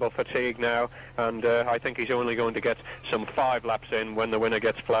getting a little fatigue now, and I think he's only going to get some 5 laps in when the winner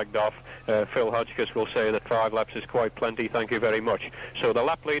gets flagged off. Phil Hodgkiss will say that 5 laps is quite plenty, thank you very much. So the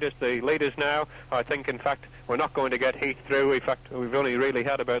leaders now, I think in fact we're not going to get Heath through. In fact, we've only really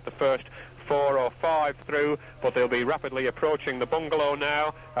had about the first 4 or 5 through, but they'll be rapidly approaching the bungalow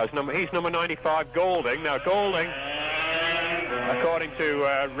now, as he's number 95, Golding. Now Golding, according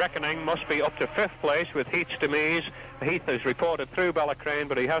to reckoning, must be up to 5th place with Heath's demise. Heath is reported through Ballacrane,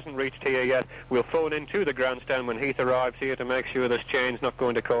 but he hasn't reached here yet. We'll phone into the grandstand when Heath arrives here to make sure this chain's not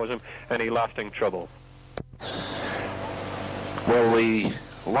going to cause him any lasting trouble. Well, the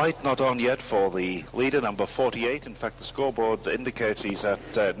Light not on yet for the leader, number 48. In fact, the scoreboard indicates he's at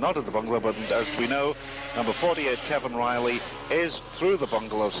not at the bungalow, but as we know, number 48, Kevin Riley, is through the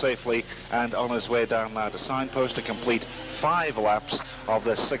bungalow safely and on his way down now to signpost to complete 5 laps of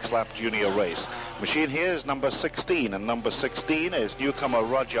this 6-lap junior race. Machine here is number 16, and number 16 is newcomer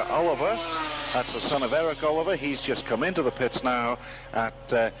Roger Oliver. That's the son of Eric Oliver. He's just come into the pits now at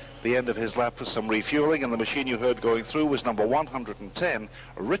the end of his lap for some refueling, and the machine you heard going through was number 110,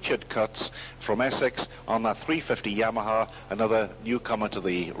 Richard Cutts from Essex on that 350 Yamaha, another newcomer to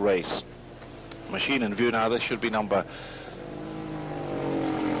the race. Machine in view now, this should be number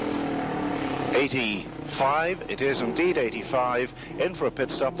 85. It is indeed 85. In for a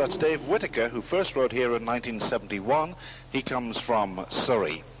pit stop, that's Dave Whittaker, who first rode here in 1971. He comes from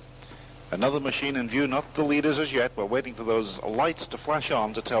Surrey. Another machine in view, not the leaders as yet. We're waiting for those lights to flash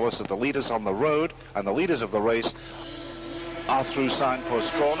on to tell us that the leaders on the road and the leaders of the race are through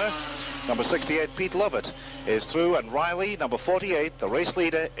signpost corner. Number 68, Pete Lovett, is through, and Riley, number 48, the race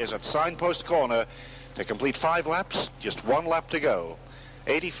leader, is at signpost corner to complete 5 laps, just 1 lap to go.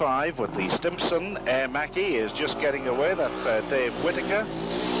 85 with the Stimson Air Mackie is just getting away. That's Dave Whittaker.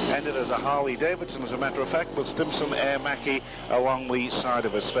 Ended as a Harley Davidson, as a matter of fact, with Stimson Air Mackie along the side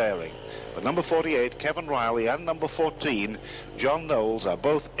of his fairing. But number 48, Kevin Riley, and number 14, John Knowles, are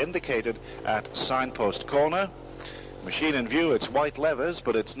both indicated at signpost corner. Machine in view, it's white leathers,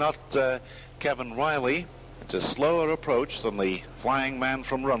 but it's not Kevin Riley. It's a slower approach than the flying man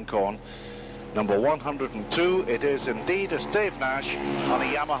from Runcorn. Number 102, it is indeed, it's Dave Nash on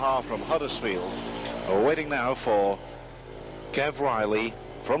a Yamaha from Huddersfield. We're waiting now for Kev Riley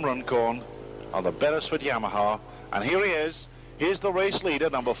from Runcorn on the Beresford Yamaha, and here he is. Here's the race leader,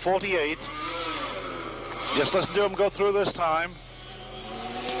 number 48. Just listen to him go through this time.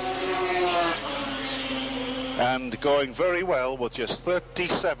 And going very well with just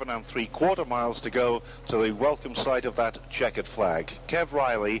 37 3/4 miles to go to the welcome sight of that checkered flag. Kev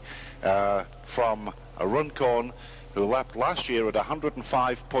Riley from Runcorn, who lapped last year at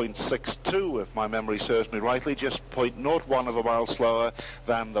 105.62, if my memory serves me rightly, just 0.01 of a mile slower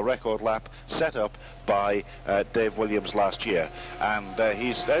than the record lap set up by Dave Williams last year. And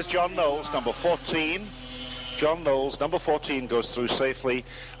there's John Knowles, number 14. John Knowles, number 14, goes through safely,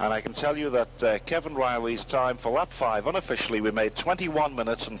 and I can tell you that Kevin Riley's time for lap 5, unofficially, we made 21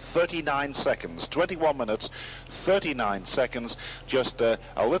 minutes and 39 seconds. 21 minutes, 39 seconds, just a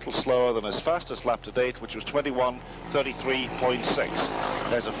little slower than his fastest lap to date, which was 21:33.6.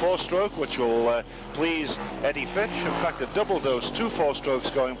 There's a 4-stroke, which will please Eddie Finch. In fact, a double dose, 2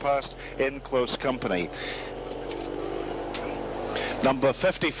 4-strokes going past in close company. Number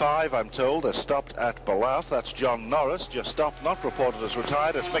 55, I'm told, has stopped at Ballaugh. That's John Norris, just stopped, not reported as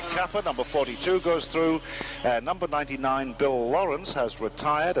retired. As Mick Capper, number 42, goes through. Number 99, Bill Lawrence, has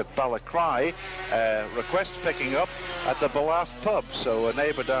retired at Ballacry. Request picking up at the Ballaugh pub, so a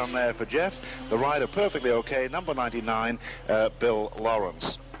neighbour down there for Jeff. The rider perfectly okay, number 99, Bill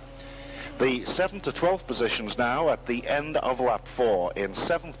Lawrence. The 7th to 12th positions now at the end of lap 4. In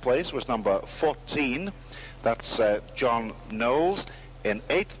 7th place was number 14. That's John Knowles. In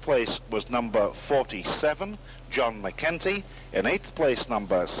 8th place was number 47, John McKenty. In 8th place,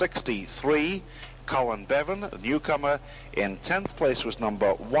 number 63, Colin Bevan, a newcomer. In 10th place was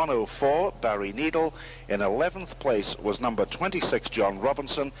number 104, Barry Needle. In 11th place was number 26, John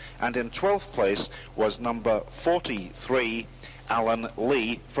Robinson. And in 12th place was number 43, Alan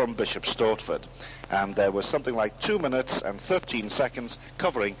Lee from Bishop Stortford. And there was something like 2 minutes and 13 seconds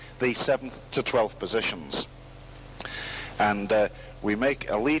covering the 7th to 12th positions. And we make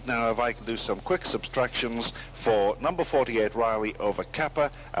a lead now, if I can do some quick subtractions, for number 48 Riley over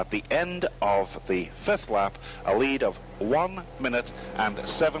Kappa at the end of the 5th lap, a lead of 1 minute and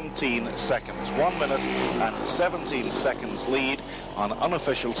 17 seconds. 1 minute and 17 seconds lead on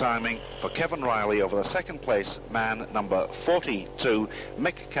unofficial timing for Kevin Riley over the 2nd place man, number 42,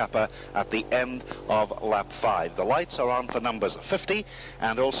 Mick Kappa, at the end of lap 5. The lights are on for numbers 50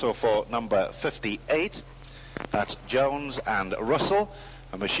 and also for number 58. That's Jones and Russell,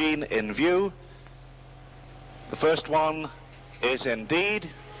 a machine in view. The first one is indeed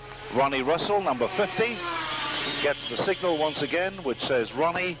Ronnie Russell, number 50. Gets the signal once again, which says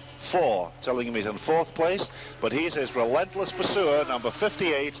Ronnie 4, telling him he's in 4th place. But he's his relentless pursuer, number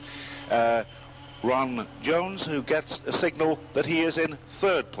 58, Ron Jones, who gets a signal that he is in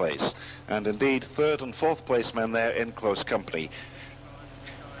 3rd place. And indeed, 3rd and 4th place men there in close company.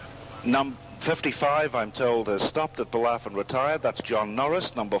 55, I'm told, has stopped at Ballaugh and retired. That's John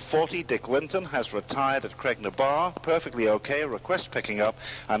Norris. Number 40, Dick Linton, has retired at Craignabar. Perfectly okay, request picking up.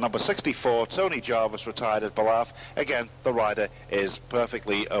 And number 64, Tony Jarvis, retired at Ballaugh. Again, the rider is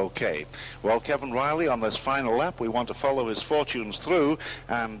perfectly okay. Well, Kevin Riley, on this final lap, we want to follow his fortunes through.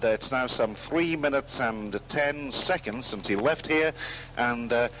 And it's now some 3 minutes and 10 seconds since he left here.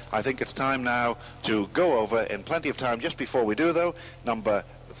 And I think it's time now to go over, in plenty of time. Just before we do, though, number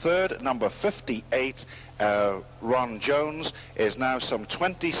 58, Ron Jones, is now some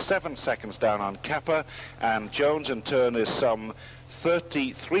 27 seconds down on Kappa, and Jones in turn is some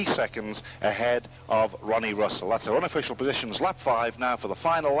 33 seconds ahead of Ronnie Russell. That's our unofficial positions. Lap 5 now for the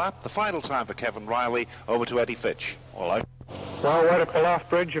final lap, the final time for Kevin Riley. Over to Eddie Fitch. Well, we're at Ballaugh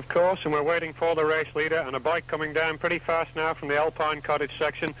Bridge, of course, and we're waiting for the race leader, and a bike coming down pretty fast now from the Alpine Cottage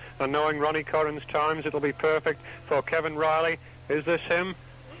section, and knowing Ronnie Corrin's times, it'll be perfect for Kevin Riley. Is this him?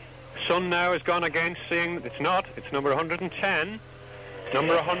 Sun now has gone against, seeing it's not. It's number 110.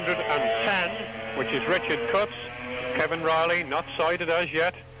 Number 110, which is Richard Cutts. Kevin Riley, not sighted as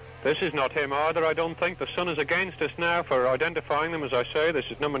yet. This is not him either, I don't think. The sun is against us now for identifying them, as I say. This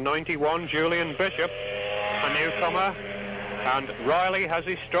is number 91, Julian Bishop, a newcomer. And Riley, has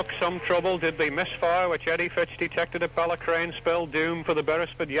he struck some trouble? Did the misfire which Eddie Fitch detected at Ballacrane spell doom for the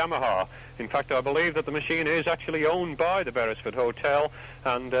Beresford Yamaha? In fact, I believe that the machine is actually owned by the Beresford Hotel,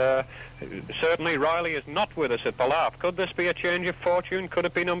 and certainly Riley is not with us at Ballaugh. Could this be a change of fortune? Could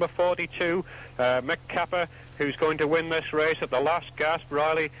it be number 42, Mick Capper, who's going to win this race at the last gasp?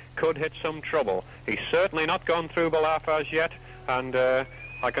 Riley could hit some trouble. He's certainly not gone through Ballaugh as yet, and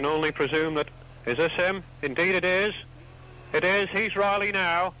I can only presume that... Is this him? Indeed it is. It is. He's Riley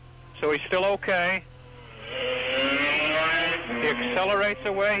now, so he's still okay. He accelerates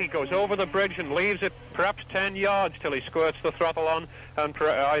away. He goes over the bridge and leaves it perhaps 10 yards till he squirts the throttle on. And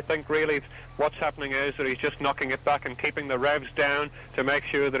I think really what's happening is that he's just knocking it back and keeping the revs down to make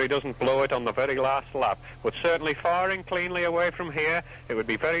sure that he doesn't blow it on the very last lap. But certainly firing cleanly away from here, it would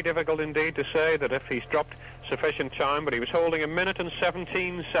be very difficult indeed to say that if he's dropped sufficient time, but he was holding 1 minute and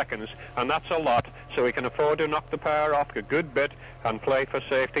 17 seconds, and that's a lot, so he can afford to knock the power off a good bit and play for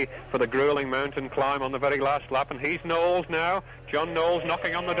safety for the grueling mountain climb on the very last lap. And he's Knowles now. John Knowles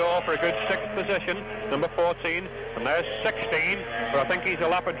knocking on the door for a good 6th position, number 14, and there's 16, but I think he's a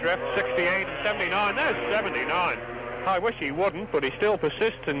lap adrift, 68 and 79, there's 79. I wish he wouldn't, but he still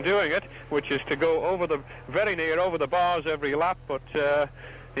persists in doing it, which is to go over the very near over the bars every lap, but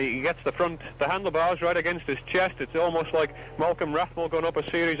he gets the handlebars right against his chest. It's almost like Malcolm Rathmell going up a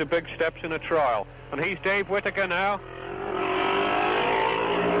series of big steps in a trial. And he's Dave Whittaker now.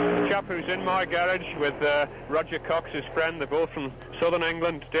 The chap who's in my garage with Roger Cox, his friend. They're both from southern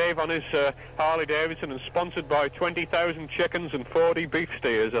England. Dave on his Harley Davidson, and sponsored by 20,000 chickens and 40 beef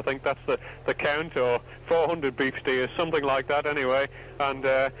steers. I think that's the count, or 400 beef steers, something like that anyway. And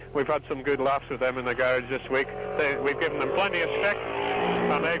we've had some good laughs with them in the garage this week. We've given them plenty of stick,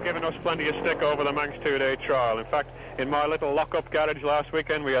 and they've given us plenty of stick over the Manx 2-day trial. In fact, in my little lock-up garage last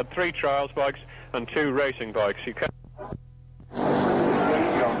weekend, we had 3 trials bikes and 2 racing bikes. You can't...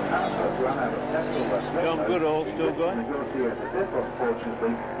 John Goodall still going?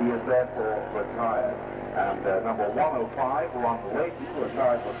 Unfortunately, he is therefore retired. And number 105, Ron Layton,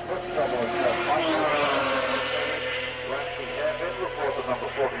 retired with foot trouble and report that number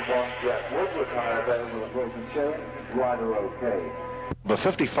 41, Jack Wood, retired there with a broken chain. Rider okay. Number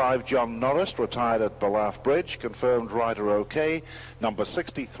 55, John Norris, retired at Ballaugh Bridge, confirmed rider okay. Number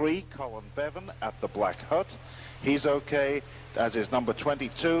 63, Colin Bevan at the Black Hut. He's okay, as is number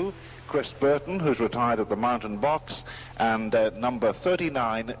 22, Chris Burton, who's retired at the Mountain Box, and number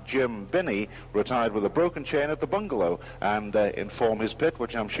 39, Jim Binney, retired with a broken chain at the Bungalow, and inform his pit,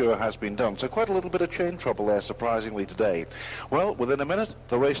 which I'm sure has been done. So quite a little bit of chain trouble there, surprisingly, today. Well, within a minute,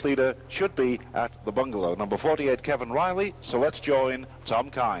 the race leader should be at the Bungalow. Number 48, Kevin Riley, so let's join Tom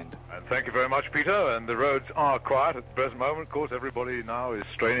Kind. And thank you very much, Peter. And the roads are quiet at the present moment. Of course, everybody now is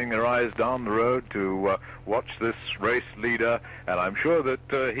straining their eyes down the road to watch this race leader. And I'm sure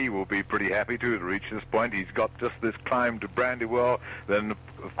that he will be pretty happy to reach this point. He's got just this climb to Brandywell. Then,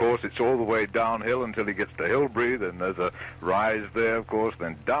 of course, it's all the way downhill until he gets to Hilbury. Then there's a rise there, of course.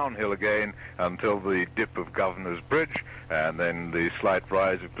 Then downhill again until the dip of Governor's Bridge. And then the slight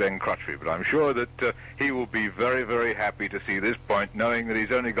rise of Glen Crutchley. But I'm sure that he will be very, very happy to see this point, knowing that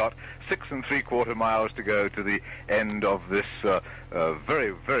he's only got 6 3/4 miles to go to the end of this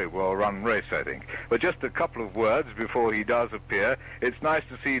very, very well-run race, I think. But just a couple of words before he does appear. It's nice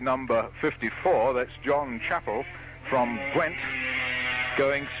to see number 54, that's John Chappell from Gwent,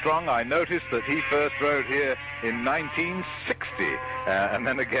 going strong. I noticed that he first rode here in 1960, and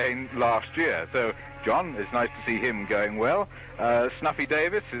then again last year. So John, it's nice to see him going well. Snuffy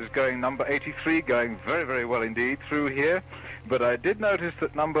Davis is going number 83, going very, very well indeed through here. But I did notice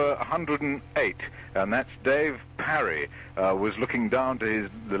that number 108, and that's Dave Parry, was looking down to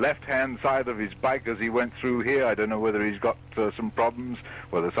the left-hand side of his bike as he went through here. I don't know whether he's got some problems,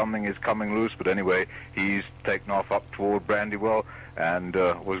 whether something is coming loose, but anyway, he's taken off up toward Brandywell and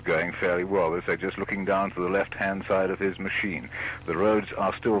was going fairly well. As I say, just looking down to the left-hand side of his machine. The roads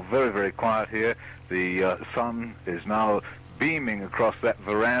are still very, very quiet here. The sun is now beaming across that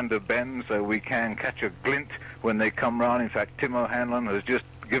veranda bend, so we can catch a glint when they come round. In fact, Tim O'Hanlon has just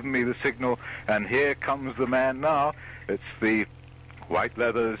given me the signal, and here comes the man now. It's the white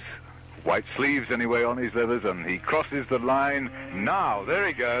leathers, white sleeves anyway on his leathers, and he crosses the line now. There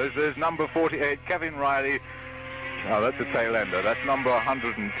he goes. There's number 48, Kevin Riley. Oh, that's a tail ender. That's number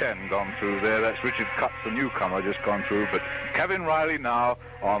 110 gone through there. That's Richard Cutts, the newcomer, just gone through. But Kevin Riley now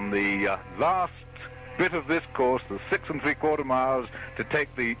on the last bit of this course, the 6 3/4 miles, to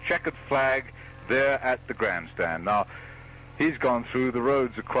take the checkered flag there at the grandstand. Now, he's gone through. The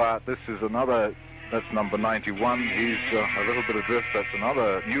roads are quiet. This is another, that's number 91. He's a little bit adrift. That's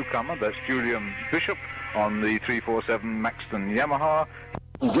another newcomer. That's Julian Bishop on the 347 Maxton Yamaha.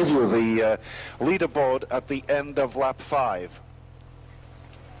 I'll give you the leaderboard at the end of lap 5.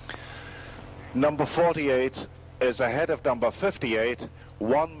 Number 48 is ahead of number 58,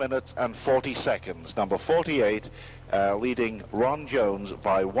 1 minute and 40 seconds. Number 48 leading Ron Jones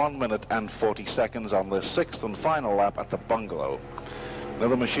by 1 minute and 40 seconds on the 6th and final lap at the Bungalow.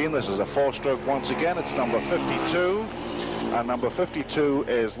 Another machine, this is a 4-stroke once again. It's number 52, and number 52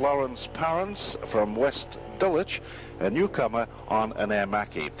 is Lawrence Parents from West Dulwich, a newcomer on an Air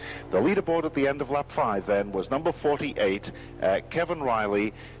Mackie. The leaderboard at the end of lap 5 then was number 48, Kevin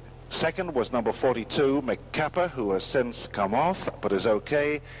Riley. Second was number 42, McCapper, who has since come off, but is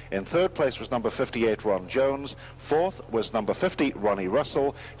okay. In third place was number 58, Ron Jones. Fourth was number 50, Ronnie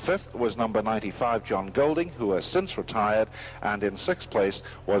Russell. Fifth was number 95, John Golding, who has since retired. And in sixth place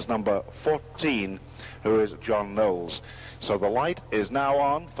was number 14, who is John Knowles. So the light is now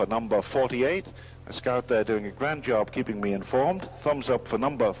on for number 48. A scout there doing a grand job keeping me informed. Thumbs up for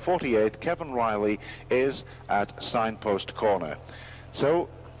number 48, Kevin Riley, is at Signpost Corner. So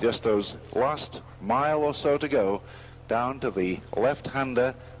just those last mile or so to go down to the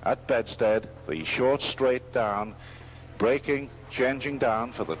left-hander at Bedstead, the short straight down, braking, changing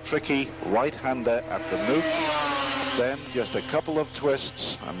down for the tricky right-hander at the Nuke. Then just a couple of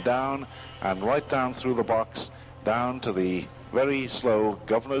twists and down and right down through the box, down to the very slow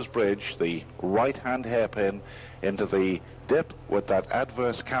Governor's Bridge, the right-hand hairpin into the dip with that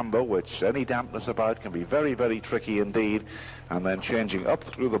adverse camber, which any dampness about can be very, very tricky indeed, and then changing up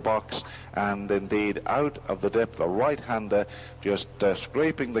through the box and indeed out of the dip, the right-hander just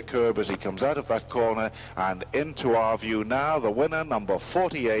scraping the curb as he comes out of that corner and into our view now. The winner, number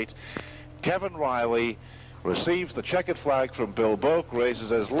 48, Kevin Riley, receives the checkered flag from Bill Boak, raises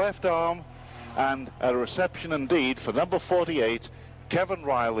his left arm, and a reception indeed for number 48, Kevin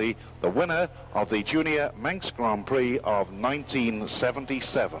Riley, the winner of the Junior Manx Grand Prix of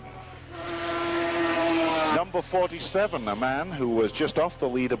 1977. Number 47, a man who was just off the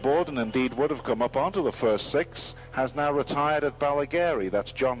leaderboard and indeed would have come up onto the first 6, has now retired at Ballygarry.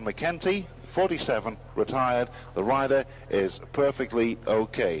 That's John McKenty, 47, retired. The rider is perfectly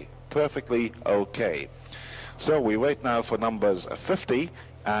okay. Perfectly okay. So we wait now for numbers 50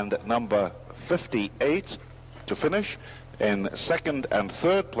 and number 58 to finish in second and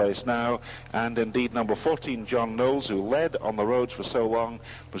third place now, and indeed number 14, John Knowles, who led on the roads for so long,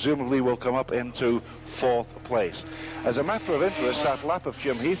 presumably will come up into fourth place. As a matter of interest, that lap of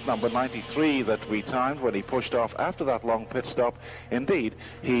Jim Heath, number 93, that we timed when he pushed off after that long pit stop, indeed,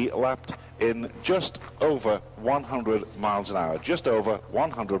 he lapped in just over 100 miles an hour. Just over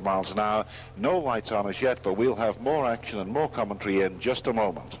 100 miles an hour. No lights on as yet, but we'll have more action and more commentary in just a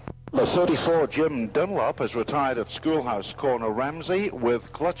moment. The 34, Jim Dunlop, has retired at Schoolhouse Corner, Ramsey,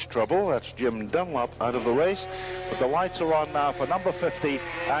 with clutch trouble. That's Jim Dunlop out of the race. But the lights are on now for number 50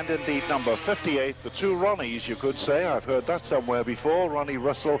 and indeed number 58. The two Ronnies, you could say. I've heard that somewhere before. Ronnie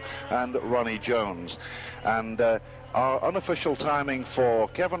Russell and Ronnie Jones. And our unofficial timing for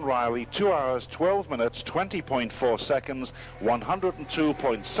Kevin Riley, 2 hours, 12 minutes, 20.4 seconds,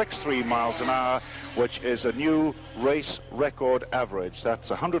 102.63 miles an hour, which is a new race record average. That's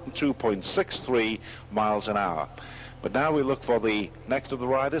 102.63 miles an hour. But now we look for the next of the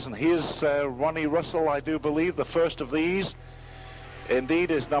riders, and here's Ronnie Russell, I do believe, the first of these. Indeed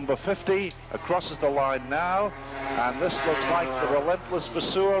is number 50, crosses the line now, and this looks like the relentless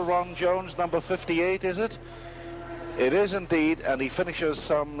pursuer, Ron Jones, number 58, is it? It is indeed, and he finishes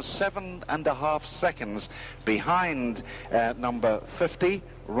some 7.5 seconds behind number 50,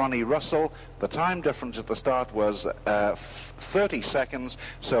 Ronnie Russell. The time difference at the start was 30 seconds,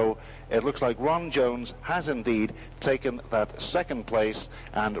 so it looks like Ron Jones has indeed taken that second place,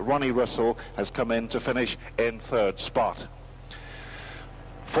 and Ronnie Russell has come in to finish in third spot.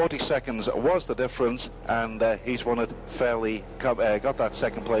 40 seconds was the difference, and he's won it fairly, got that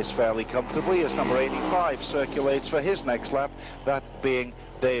second place fairly comfortably as number 85 circulates for his next lap, that being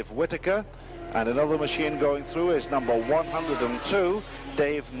Dave Whittaker. And another machine going through is number 102,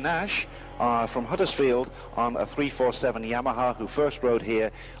 Dave Nash, from Huddersfield on a 347 Yamaha, who first rode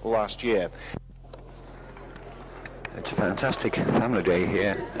here last year. It's a fantastic family day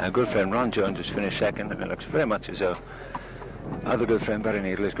here. Our good friend Ron Jones has finished second, and it looks very much as though other good friend Barry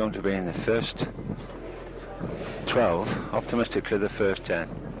Needle is going to be in the first 12, optimistically the first 10.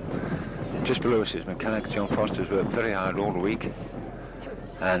 Just below us is mechanic John Foster's worked very hard all the week,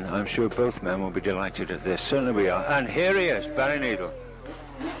 and I'm sure both men will be delighted at this. Certainly we are. And here he is, Barry Needle.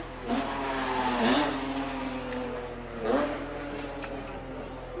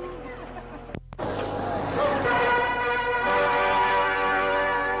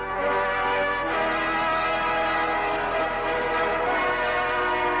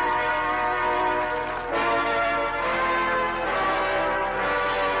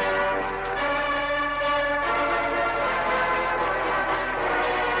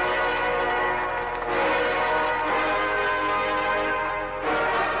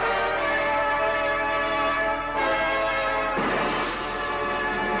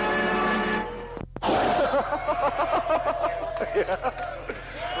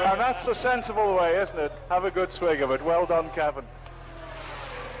 And that's a sensible way, isn't it? Have a good swig of it. Well done, Kevin.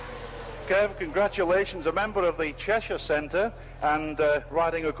 Kev, congratulations, a member of the Cheshire Centre and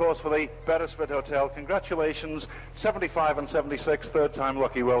riding, of course, for the Beresford Hotel. Congratulations, 75 and 76, third time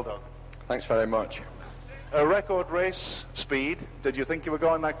lucky. Well done. Thanks very much. A record race speed. Did you think you were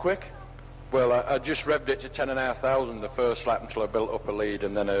going that quick? Well, I just revved it to 10,500 the first lap until I built up a lead,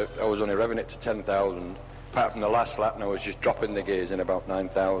 and then I was only revving it to 10,000. Apart from the last lap, and I was just dropping the gears in about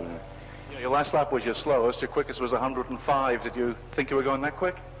 9,000. Your last lap was your slowest. Your quickest was 105. Did you think you were going that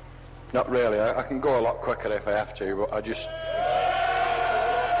quick? Not really. I can go a lot quicker if I have to, but I just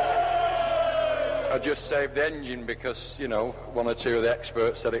saved the engine because, you know, one or two of the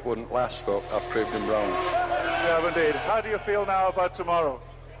experts said it wouldn't last, but I've proved them wrong. Yeah, indeed. How do you feel now about tomorrow?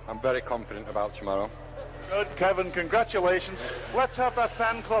 I'm very confident about tomorrow. Good, Kevin. Congratulations. Let's have that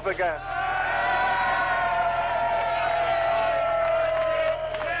fan club again.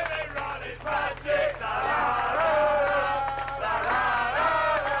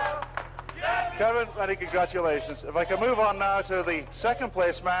 Kevin, many congratulations. If I can move on now to the second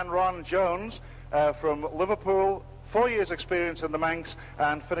place man, Ron Jones, from Liverpool, 4 years experience in the Manx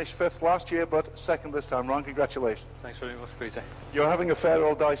and finished fifth last year, but second this time. Ron, congratulations. Thanks very much, Peter. You were having a fair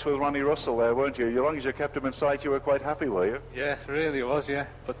old dice with Ronnie Russell there, weren't you? As long as you kept him in sight, you were quite happy, were you? Yeah, really was, yeah.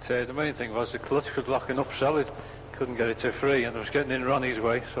 But the main thing was the clutch was locking up solid. Couldn't get it to free, and I was getting in Ronnie's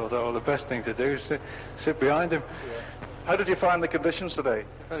way, so I thought, well, the best thing to do is to sit behind him. Yeah. How did you find the conditions today?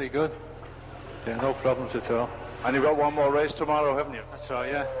 Very good. Yeah, no problems at all. And you've got one more race tomorrow, haven't you? That's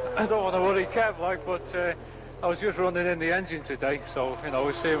right, yeah. I don't want to worry Kev, like, but I was just running in the engine today, so, you know,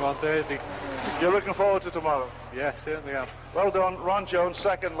 we'll see him on Thursday. You're looking forward to tomorrow? Yeah, certainly am. Well done, Ron Jones,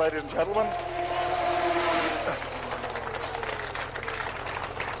 second, ladies and gentlemen.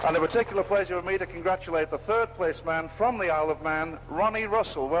 And a particular pleasure for me to congratulate the third place man from the Isle of Man, Ronnie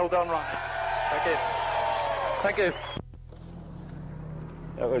Russell. Well done, Ronnie. Thank you. Thank you.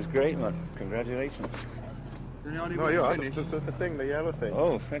 That was great, man. Congratulations. No, you are. The thing, the yellow thing.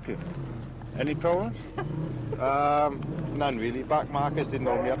 Oh, thank you. Any problems? None really. Back markers didn't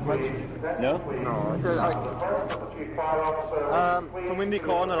hold me up much. No? No. From Windy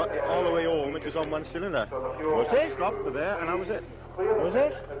Corner all the way home, it was on one cylinder. Was it? Stopped there, and that was it. Was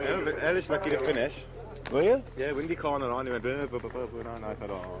it? Yeah, but Ellis lucky to finish. Were you? Yeah, Windy Corner on, he went, and I thought,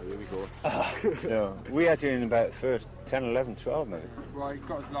 oh, here we go. No, we had you in about first 10, 11, 12 maybe. Well, he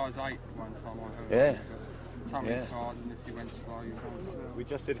got as low as 8 at one time, I heard. Yeah. Something hard, and if you went slow, you went slow. We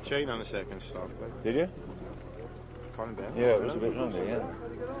just did a chain on the second stop. Did you? Yeah, it was a bit longer, yeah.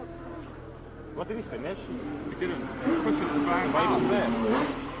 What did he finish? He didn't. Push it to the ground. Why was there?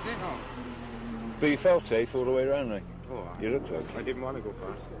 Did not. But you felt safe all the way around, right? Oh, you looked like. I didn't want to go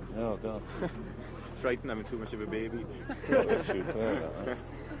fast. Oh, God. Frightened having too much of a baby. That's too fair, that, huh?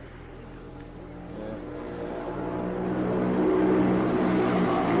 Yeah.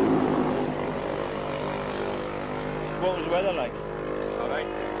 What was the weather like? All right.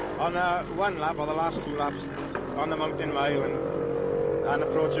 On one lap, or the last 2 laps, on the mountain mile and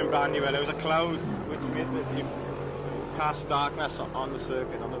approaching Brandywell, there was a cloud which made it cast darkness on the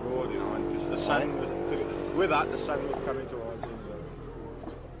circuit, on the road, you know, and just the sun was, with that, the sun was coming towards you.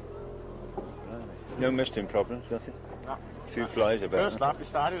 So. No misting problems, nothing? No. A few flies about. First lap, we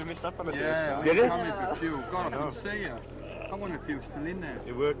started, we missed up on the first lap. Did it? A few. God, I can see you. I want a few still in there.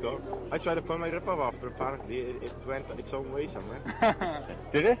 It worked though. I tried to pull my ripper off, but apparently it went its own way somewhere.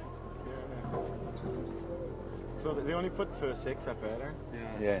 Did it? Yeah. So they only put first 6 up there,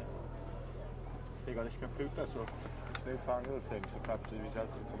 eh? Yeah. They got this computer, so it's no fun little thing, so perhaps the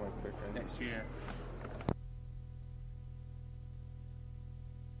results will come out quicker. Next year.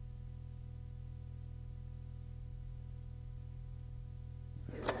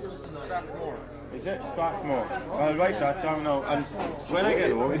 Is it? Strathmore. I'll write that down now. And when I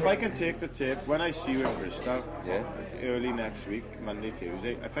get home, if I can take the tape, when I see you in Bristol, early next week, Monday,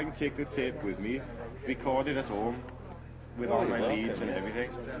 Tuesday, if I can take the tape with me, record it at home, with all my leads and everything,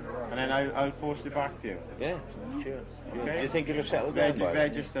 and then I'll post it back to you. Yeah, sure. Okay? Do you think it'll settle down by then?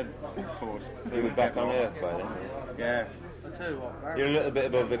 Registered post. So you'll be back on Earth by then? Yeah. I'll tell you what. You're a little bit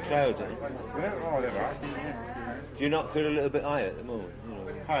above the clouds, aren't you? Yeah, oh, they're right. Do you not feel a little bit high at the moment? You know,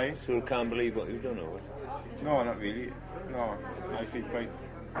 high? Sort of can't believe what you've done, or what? No, not really. No, I feel quite...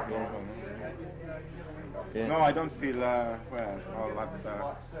 Yeah. No, I don't feel, well, all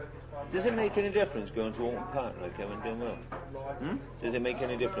that... Does it make any difference going to Autumn Park like having done well? Hmm? Does it make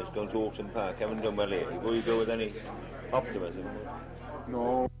any difference going to Autumn Park having done well here? Will you go with any optimism?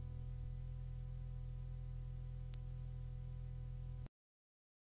 No.